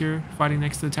units here fighting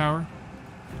next to the tower.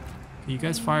 Can you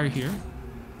guys fire here?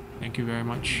 Thank you very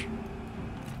much.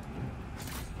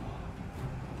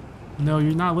 No,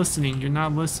 you're not listening. You're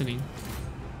not listening.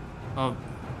 Oh,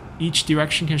 each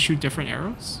direction can shoot different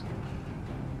arrows?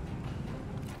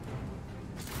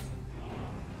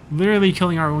 Literally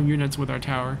killing our own units with our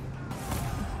tower.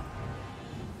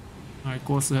 Alright,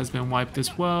 Gosu has been wiped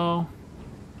as well.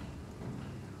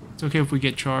 It's okay if we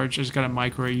get charged. I just gotta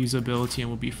micro usability and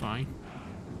we'll be fine.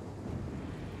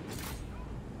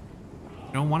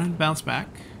 I don't want him to bounce back.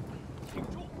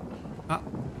 Ah.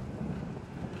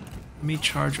 Let me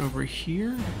charge over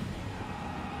here.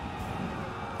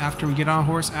 After we get on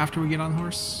horse,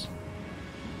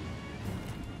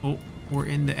 Oh, we're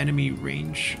in the enemy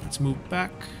range. Let's move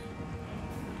back.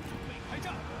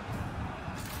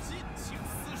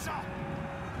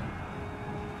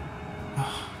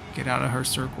 Get out of her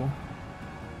circle.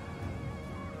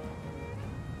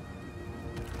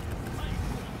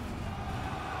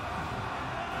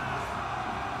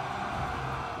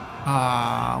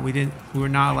 We were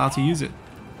not allowed to use it.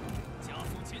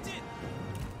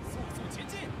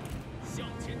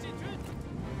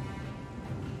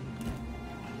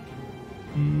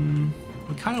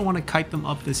 We kind of want to kite them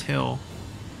up this hill.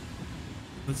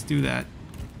 Let's do that.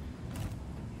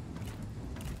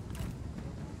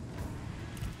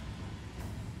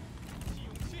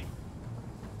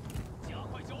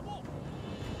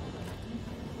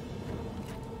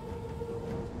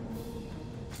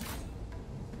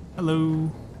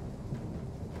 Hello.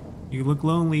 You look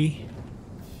lonely.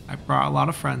 I brought a lot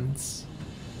of friends.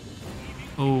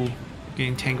 Oh,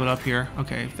 getting tangled up here.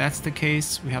 Okay, if that's the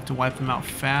case, we have to wipe them out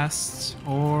fast,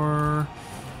 or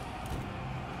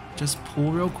just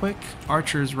pull real quick.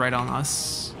 Archer's right on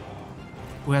us.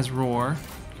 Who has roar?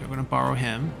 Okay, we're gonna borrow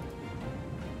him.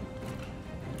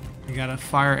 We got a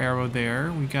fire arrow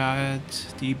there. We got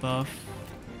debuff.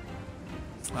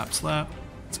 Slap, slap.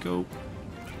 Let's go.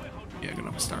 Yeah,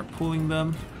 gonna start pulling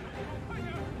them.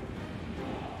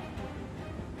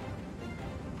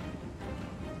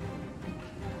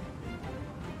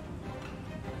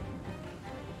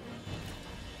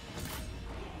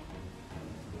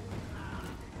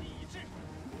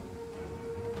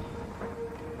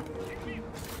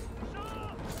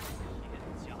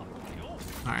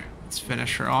 Alright, let's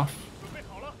finish her off.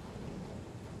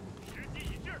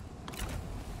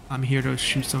 I'm here to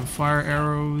shoot some fire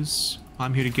arrows.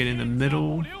 I'm here to get in the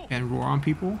middle and roar on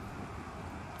people.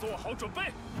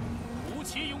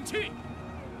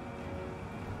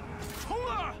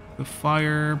 The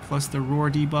fire plus the roar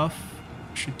debuff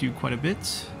should do quite a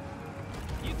bit.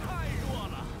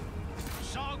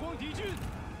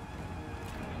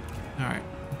 Alright,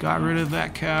 got rid of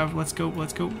that cav. Let's go,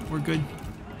 let's go. We're good.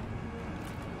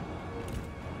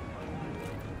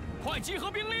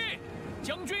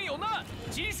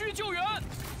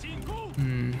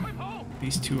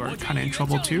 These two are kind of in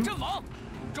trouble too.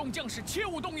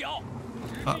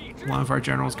 One of our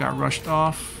generals got rushed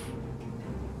off.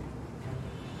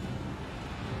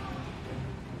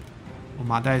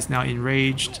 Omada is now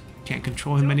enraged. Can't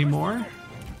control him anymore.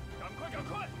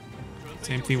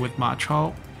 Same thing with Ma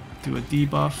Chao. Do a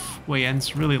debuff. Wei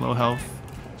Yan's really low health.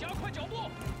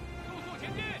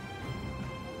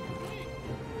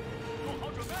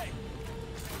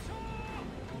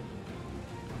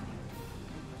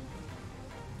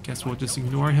 Guess we'll just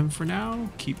ignore him for now.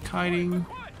 Keep kiting.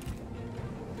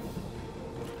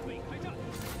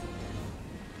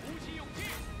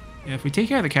 Yeah, if we take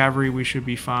care of the cavalry, we should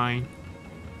be fine.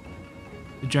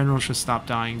 The general should stop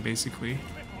dying, basically.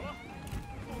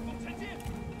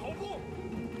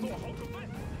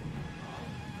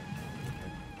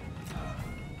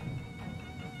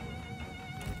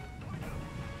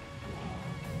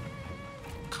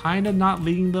 Kind of not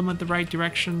leading them at the right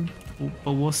direction,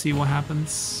 but we'll see what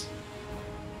happens.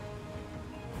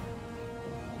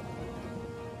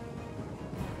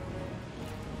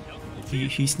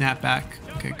 He snapped back.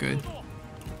 Okay, good.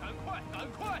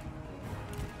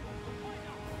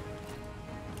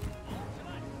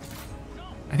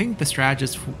 I think the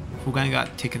strategist Fugan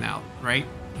got taken out, right?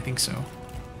 I think so.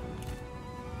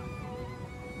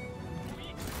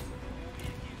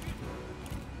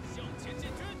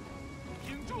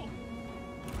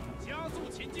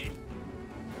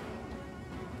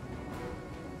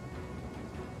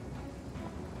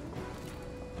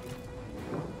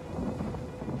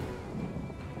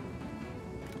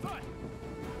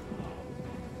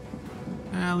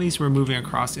 At least we're moving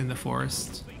across in the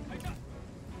forest.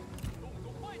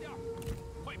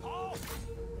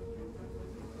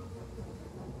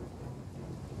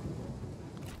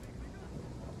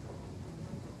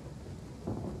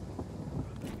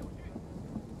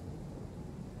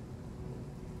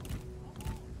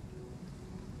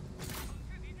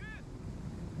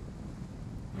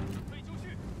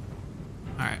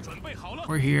 Alright,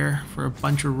 we're here for a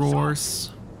bunch of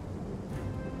roars.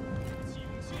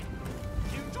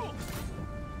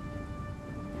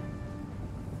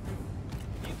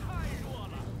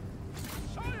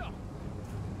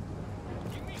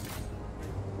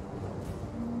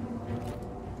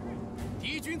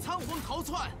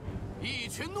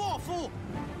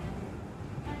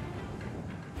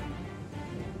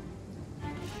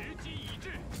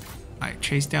 Alright,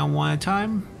 chase down one at a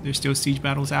time. There's still siege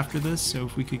battles after this, so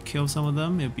if we could kill some of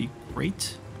them, it'd be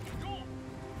great.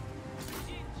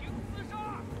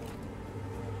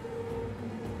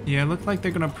 Yeah, it looked like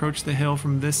they're gonna approach the hill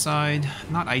from this side.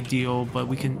 Not ideal, but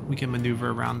we can maneuver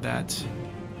around that.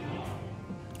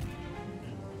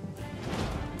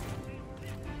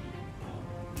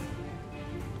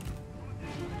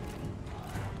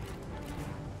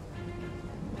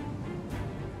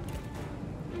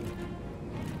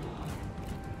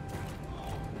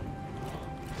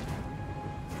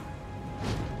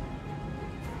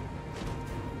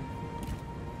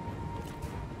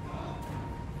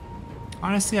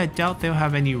 Honestly, I doubt they'll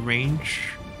have any range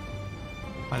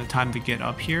by the time they get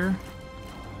up here.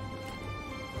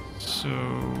 So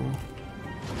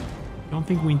I don't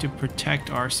think we need to protect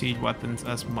our siege weapons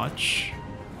as much.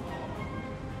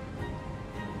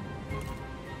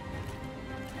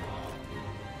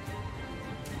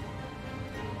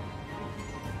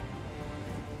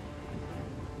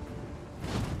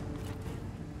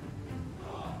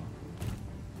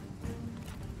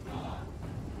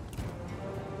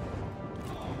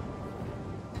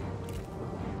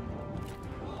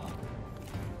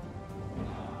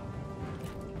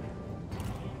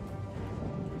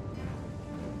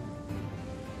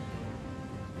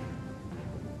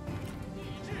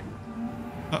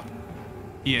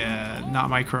 Yeah, not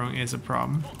microing is a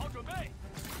problem.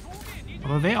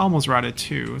 Although they almost routed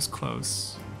too, it was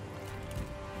close.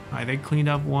 Alright, they cleaned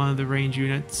up one of the range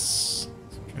units.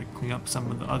 Let's try to clean up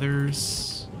some of the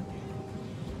others.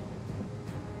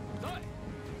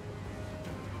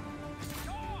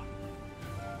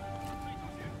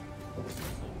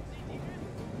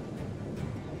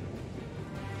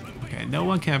 Okay, no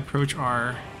one can approach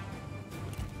our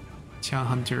town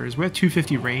hunters. We have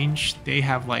 250 range. They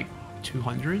have like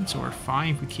 200, so we're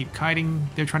fine if we keep kiting.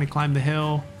 They're trying to climb the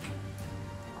hill.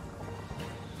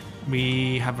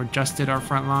 We have adjusted our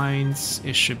front lines.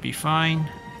 It should be fine.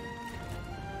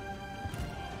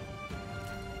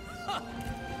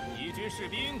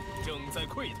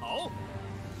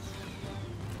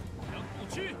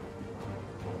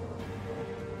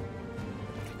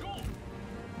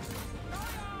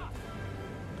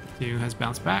 Liu has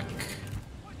bounced back.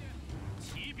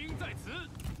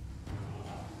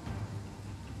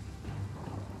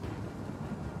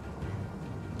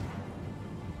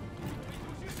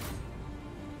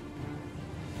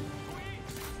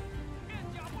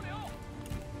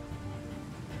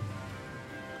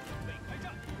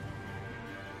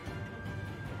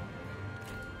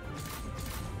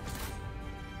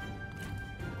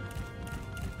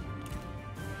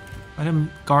 Let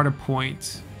him guard a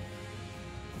point.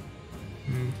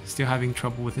 Still having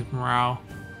trouble with his morale.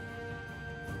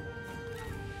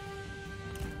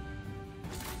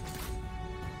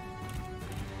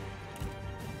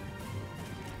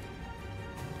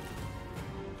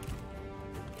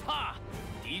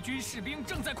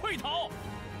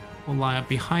 We'll line up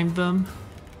behind them.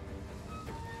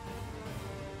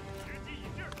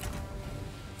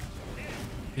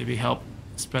 Maybe help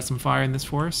spread some fire in this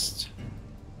forest.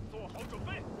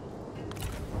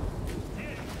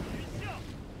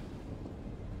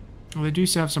 Well, they do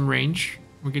still have some range.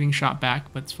 We're getting shot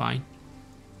back, but it's fine.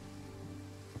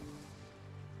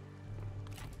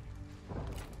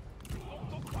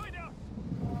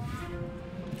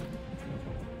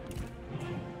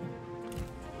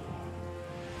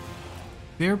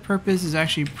 Their purpose is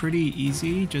actually pretty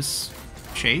easy. Just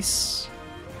chase.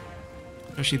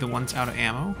 Especially the ones out of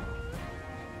ammo.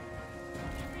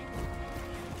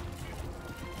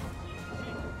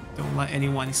 Don't let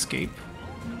anyone escape.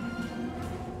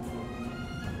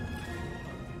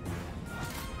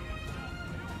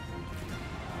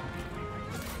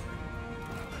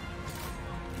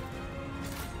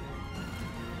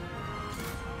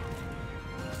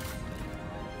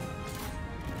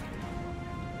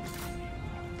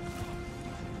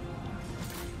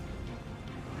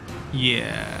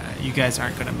 Yeah, you guys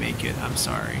aren't gonna make it. I'm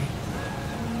sorry.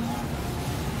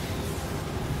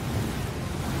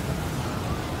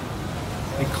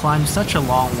 They climbed such a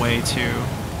long way too.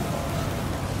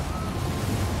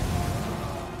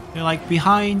 They're like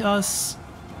behind us.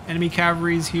 Enemy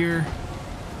cavalry's here.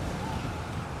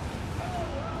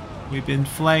 We've been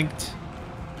flanked.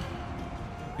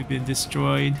 We've been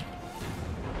destroyed.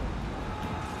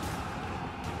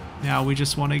 Now we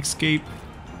just want to escape.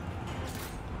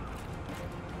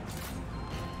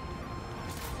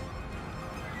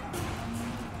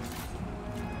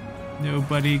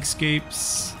 Nobody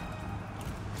escapes.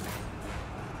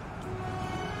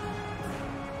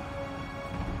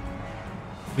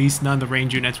 At least none of the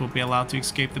range units will be allowed to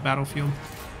escape the battlefield.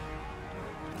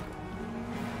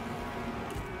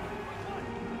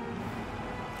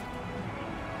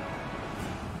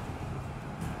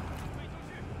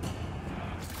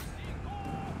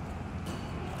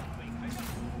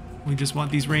 We just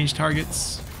want these range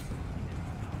targets.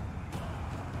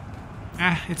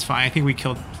 Ah, it's fine. I think we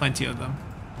killed plenty of them.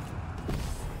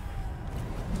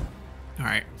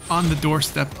 Alright, on the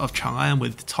doorstep of Chang'an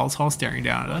with Cao Cao staring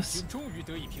down at us.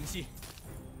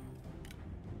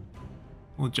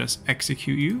 We'll just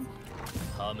execute you.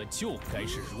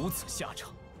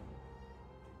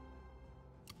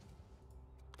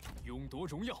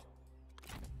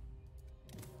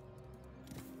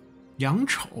 Yang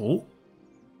Chou.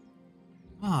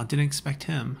 Oh, didn't expect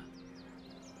him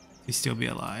to still be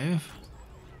alive.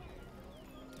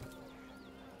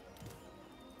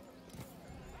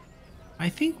 I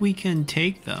think we can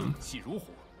take them.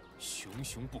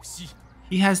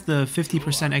 He has the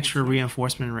 50% extra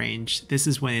reinforcement range. This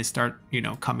is when it start, you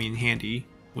know, coming in handy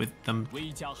with them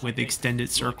with the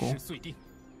extended circle.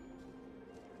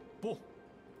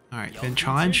 Alright, then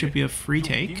Shan should be a free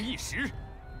take.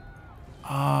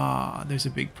 Ah, there's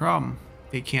a big problem.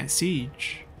 They can't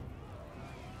siege.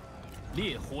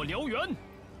 With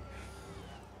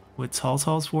Cao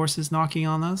Cao's forces knocking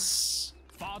on us,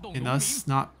 and us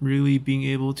not really being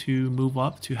able to move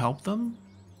up to help them,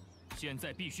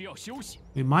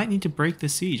 we might need to break the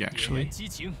siege, actually.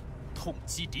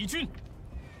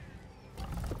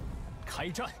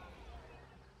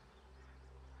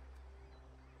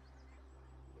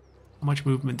 How much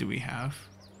movement do we have?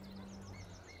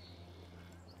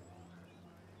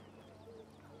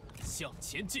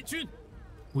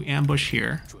 We ambush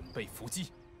here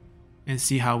and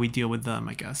see how we deal with them,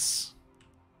 I guess.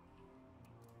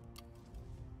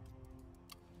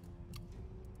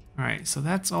 Alright, so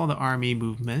that's all the army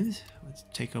movement. Let's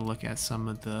take a look at some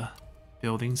of the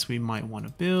buildings we might want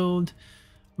to build.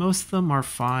 Most of them are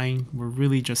fine. We're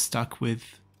really just stuck with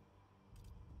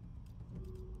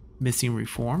missing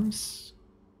reforms.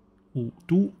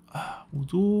 Wudu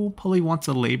probably wants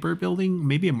a labor building,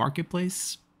 maybe a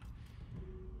marketplace.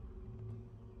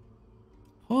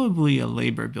 Probably a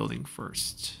labor building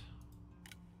first.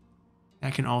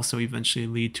 That can also eventually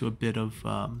lead to a bit of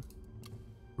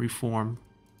reform.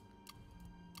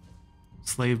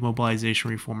 Slave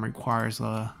mobilization reform requires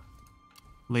a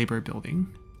labor building.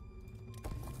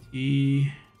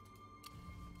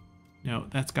 No,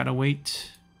 that's gotta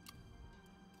wait.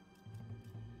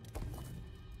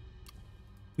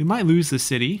 We might lose the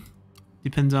city.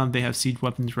 Depends on if they have siege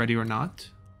weapons ready or not.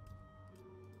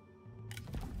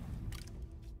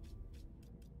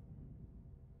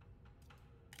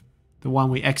 The one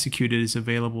we executed is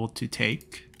available to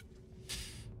take.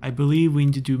 I believe we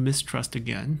need to do mistrust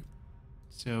again.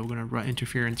 So we're going to run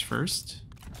interference first.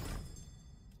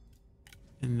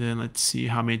 And then let's see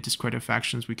how many discredited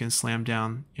factions we can slam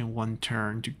down in one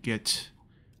turn to get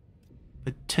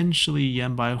potentially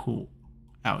Yanbaihu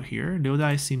out here. Liu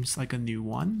Bei seems like a new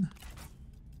one.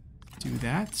 Do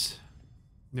that.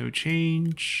 No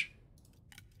change.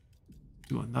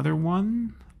 Do another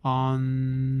one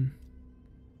on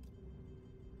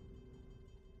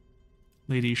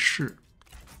Lady Shi.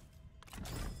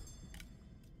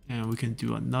 And we can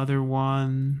do another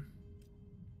one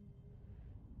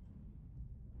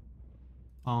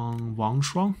on Wang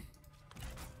Shuang.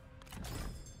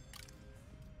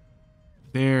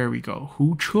 There we go.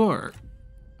 Hu Chur.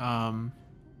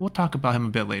 We'll talk about him a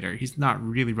bit later. He's not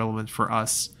really relevant for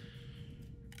us,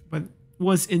 but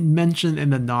was mentioned in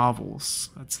the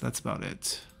novels. That's about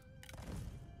it.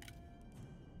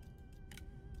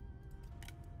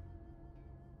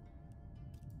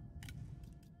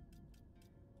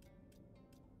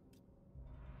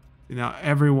 Now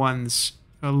everyone's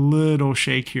a little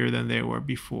shakier than they were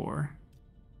before.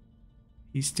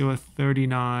 He's still a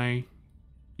 39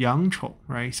 Yang Chou,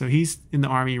 right? So he's in the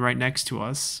army right next to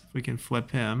us. If we can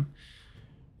flip him.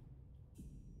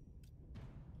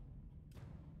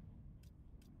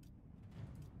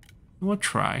 We'll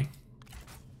try.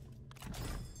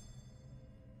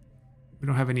 We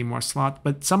don't have any more slots,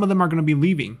 but some of them are going to be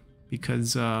leaving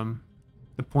because the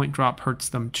point drop hurts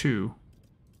them too.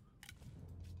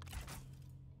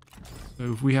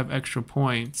 So if we have extra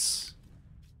points,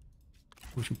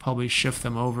 we should probably shift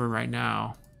them over right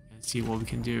now and see what we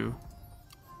can do.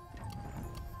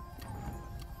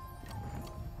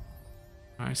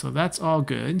 Alright, so that's all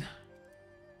good.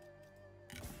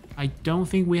 I don't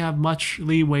think we have much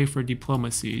leeway for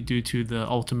diplomacy due to the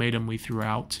ultimatum we threw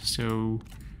out, so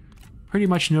pretty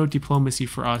much no diplomacy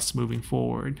for us moving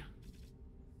forward.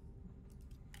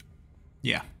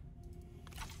 Yeah.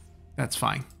 That's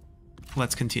fine.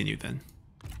 Let's continue then.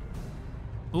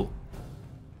 Oh.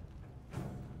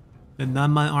 The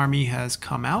Nanman army has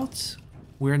come out.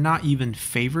 We're not even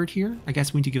favored here. I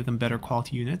guess we need to give them better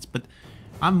quality units, but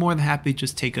I'm more than happy to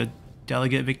just take a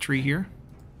delegate victory here.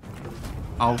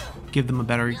 I'll give them a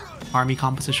better army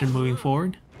composition moving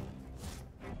forward.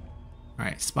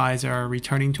 Alright, spies are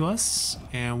returning to us,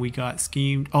 and we got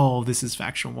schemed. Oh, this is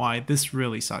faction-wide. This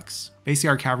really sucks. Basically,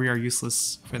 our cavalry are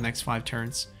useless for the next 5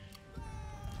 turns.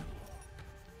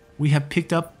 We have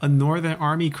picked up a northern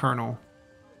army colonel.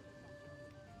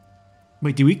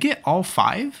 Wait, did we get all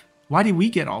 5? Why did we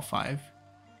get all 5?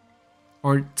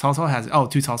 Or Cao Cao has it. Oh,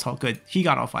 2 Cao Cao. Good. He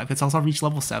got all 5. Did Cao Cao reach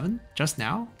level 7 just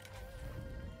now?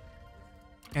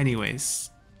 Anyways,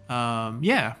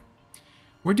 yeah,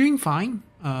 we're doing fine.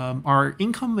 Our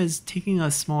income is taking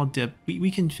a small dip.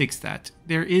 We can fix that.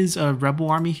 There is a rebel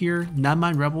army here.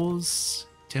 Nanman rebels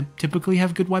typically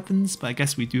have good weapons, but I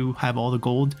guess we do have all the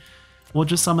gold. We'll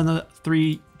just summon a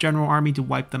 3 general army to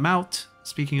wipe them out.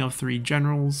 Speaking of 3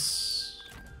 generals,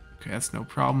 okay, that's no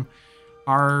problem.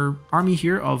 Our army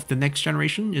here of the next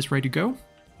generation is ready to go.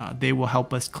 They will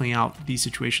help us clean out these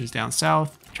situations down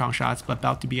south. Changsha's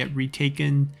about to be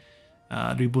retaken.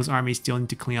 Liu Bu's army still need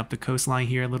to clean up the coastline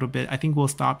here a little bit. I think we'll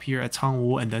stop here at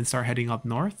Changwu and then start heading up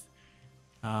north.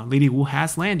 Lady Wu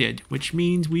has landed, which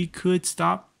means we could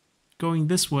stop going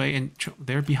this way, and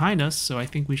they're behind us, so I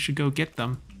think we should go get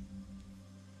them.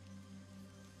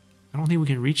 I don't think we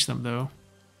can reach them though.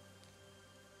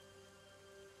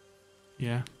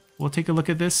 Yeah, we'll take a look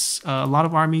at this. A lot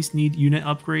of armies need unit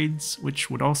upgrades, which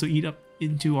would also eat up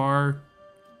into our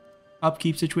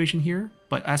upkeep situation here.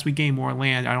 But as we gain more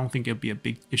land, I don't think it'll be a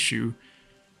big issue.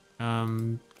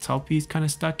 Talpi's kind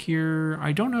of stuck here.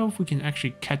 I don't know if we can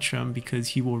actually catch him because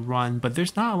he will run, but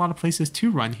there's not a lot of places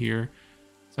to run here.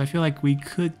 So I feel like we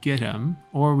could get him,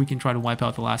 or we can try to wipe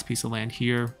out the last piece of land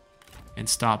here and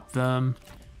stop them.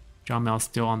 Zhang Miao's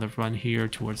still on the run here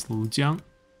towards Lujiang.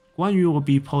 Guan Yu will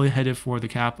be probably headed for the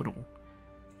capital,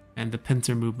 and the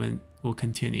pincer movement will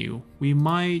continue. We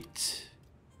might...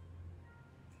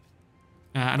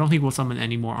 I don't think we'll summon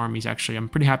any more armies, actually. I'm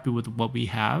pretty happy with what we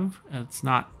have. It's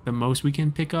not the most we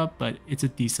can pick up, but it's a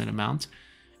decent amount.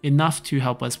 Enough to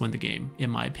help us win the game, in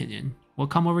my opinion. We'll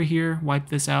come over here, wipe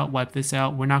this out, wipe this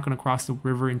out. We're not going to cross the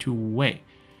river into Wei.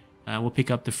 We'll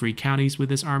pick up the free counties with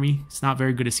this army. It's not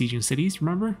very good at sieging cities,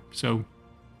 remember? So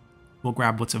we'll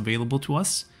grab what's available to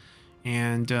us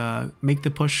and make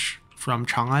the push from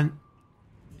Chang'an,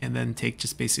 and then take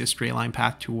just basically a straight line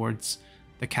path towards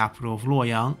the capital of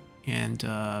Luoyang. And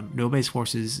Liu Bei's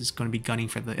forces is going to be gunning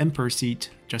for the Emperor seat,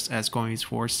 just as Guan Yu's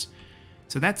force.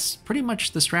 So that's pretty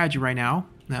much the strategy right now.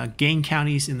 Gain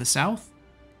counties in the south,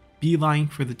 beeline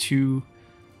for the 2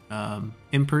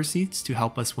 Emperor seats to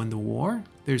help us win the war.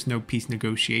 There's no peace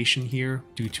negotiation here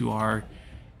due to our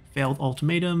failed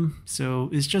ultimatum, so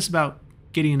it's just about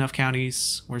getting enough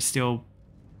counties. We're still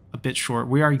a bit short.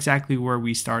 We are exactly where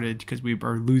we started because we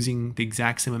are losing the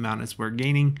exact same amount as we're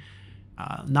gaining.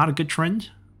 Not a good trend,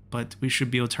 but we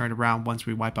should be able to turn it around once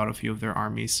we wipe out a few of their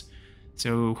armies.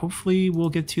 So hopefully we'll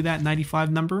get to that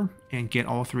 95 number and get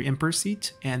all 3 Emperor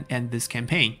seats and end this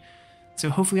campaign. So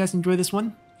hopefully you guys enjoy this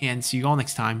one, and see you all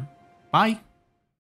next time. Bye!